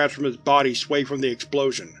red scraps from its body sway from the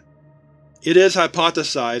explosion. It is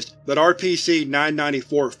hypothesized that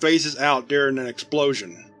RPC-994 phases out during an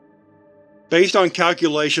explosion. Based on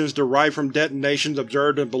calculations derived from detonations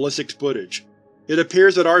observed in ballistics footage, it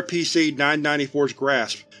appears that RPC-994's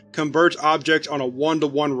grasp converts objects on a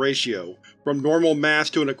 1:1 ratio from normal mass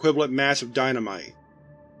to an equivalent mass of dynamite.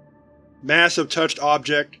 Mass of touched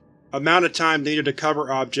object, amount of time needed to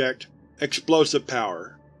cover object, explosive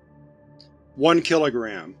power. 1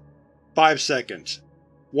 kg, 5 seconds,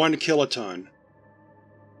 1 kiloton.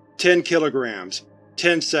 10 kg,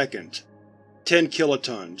 10 seconds, 10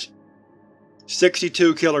 kilotons.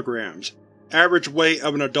 62 kg, average weight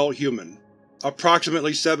of an adult human,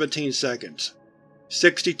 approximately 17 seconds.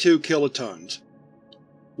 62 kilotons.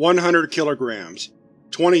 100 kg,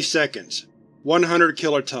 20 seconds, 100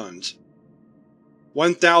 kilotons.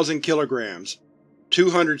 1000 kg,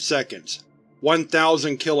 200 seconds,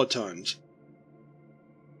 1000 kilotons.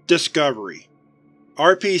 Discovery: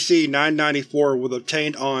 RPC-994 was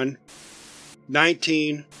obtained on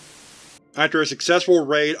 19 after a successful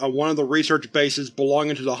raid on one of the research bases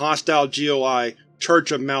belonging to the hostile GOI Church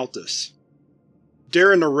of Malthus.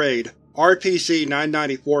 During the raid,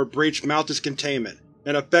 RPC-994 breached Malthus containment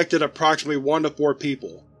and affected approximately 1 to 4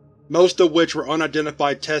 people, most of which were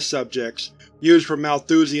unidentified test subjects used for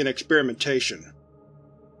Malthusian experimentation.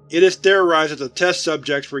 It is theorized that the test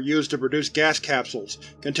subjects were used to produce gas capsules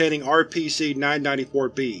containing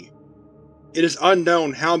RPC-994-B. It is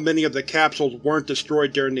unknown how many of the capsules weren't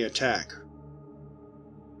destroyed during the attack.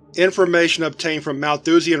 Information obtained from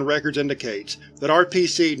Malthusian records indicates that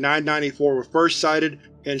RPC-994 was first sighted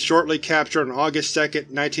and shortly captured on August 2,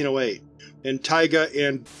 1908, in taiga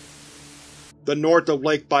in the north of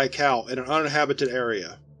Lake Baikal in an uninhabited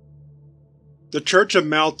area. The Church of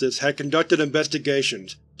Malthus had conducted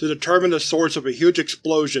investigations to determine the source of a huge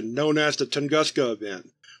explosion known as the Tunguska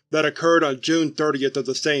event that occurred on June 30th of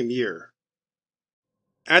the same year.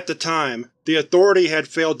 At the time, the Authority had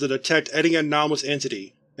failed to detect any anomalous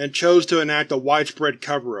entity and chose to enact a widespread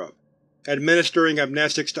cover-up, administering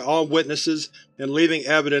amnestics to all witnesses and leaving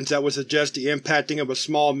evidence that would suggest the impacting of a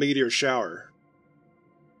small meteor shower.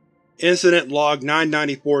 Incident Log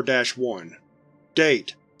 994-1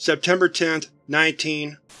 Date: September 10,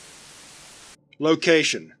 19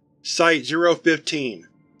 Location: Site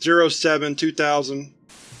 015-07-2000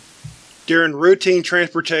 During routine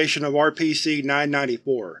transportation of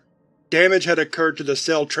RPC-994, damage had occurred to the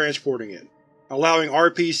cell transporting it, allowing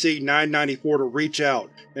RPC-994 to reach out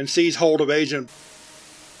and seize hold of Agent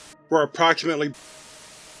for approximately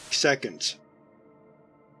seconds.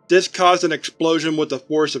 This caused an explosion with a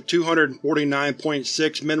force of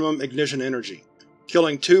 249.6 minimum ignition energy,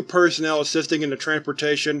 killing 2 personnel assisting in the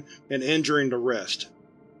transportation and injuring the rest.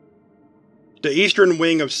 The eastern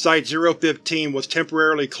wing of Site-015 was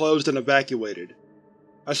temporarily closed and evacuated.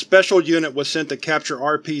 A special unit was sent to capture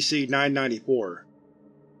RPC-994.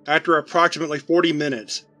 After approximately 40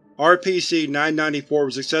 minutes, RPC-994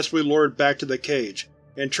 was successfully lured back to the cage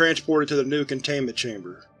and transported to the new containment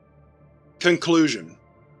chamber. Conclusion: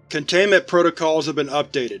 Containment protocols have been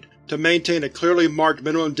updated to maintain a clearly marked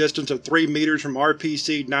minimum distance of 3 meters from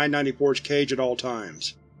RPC-994's cage at all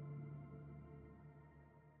times.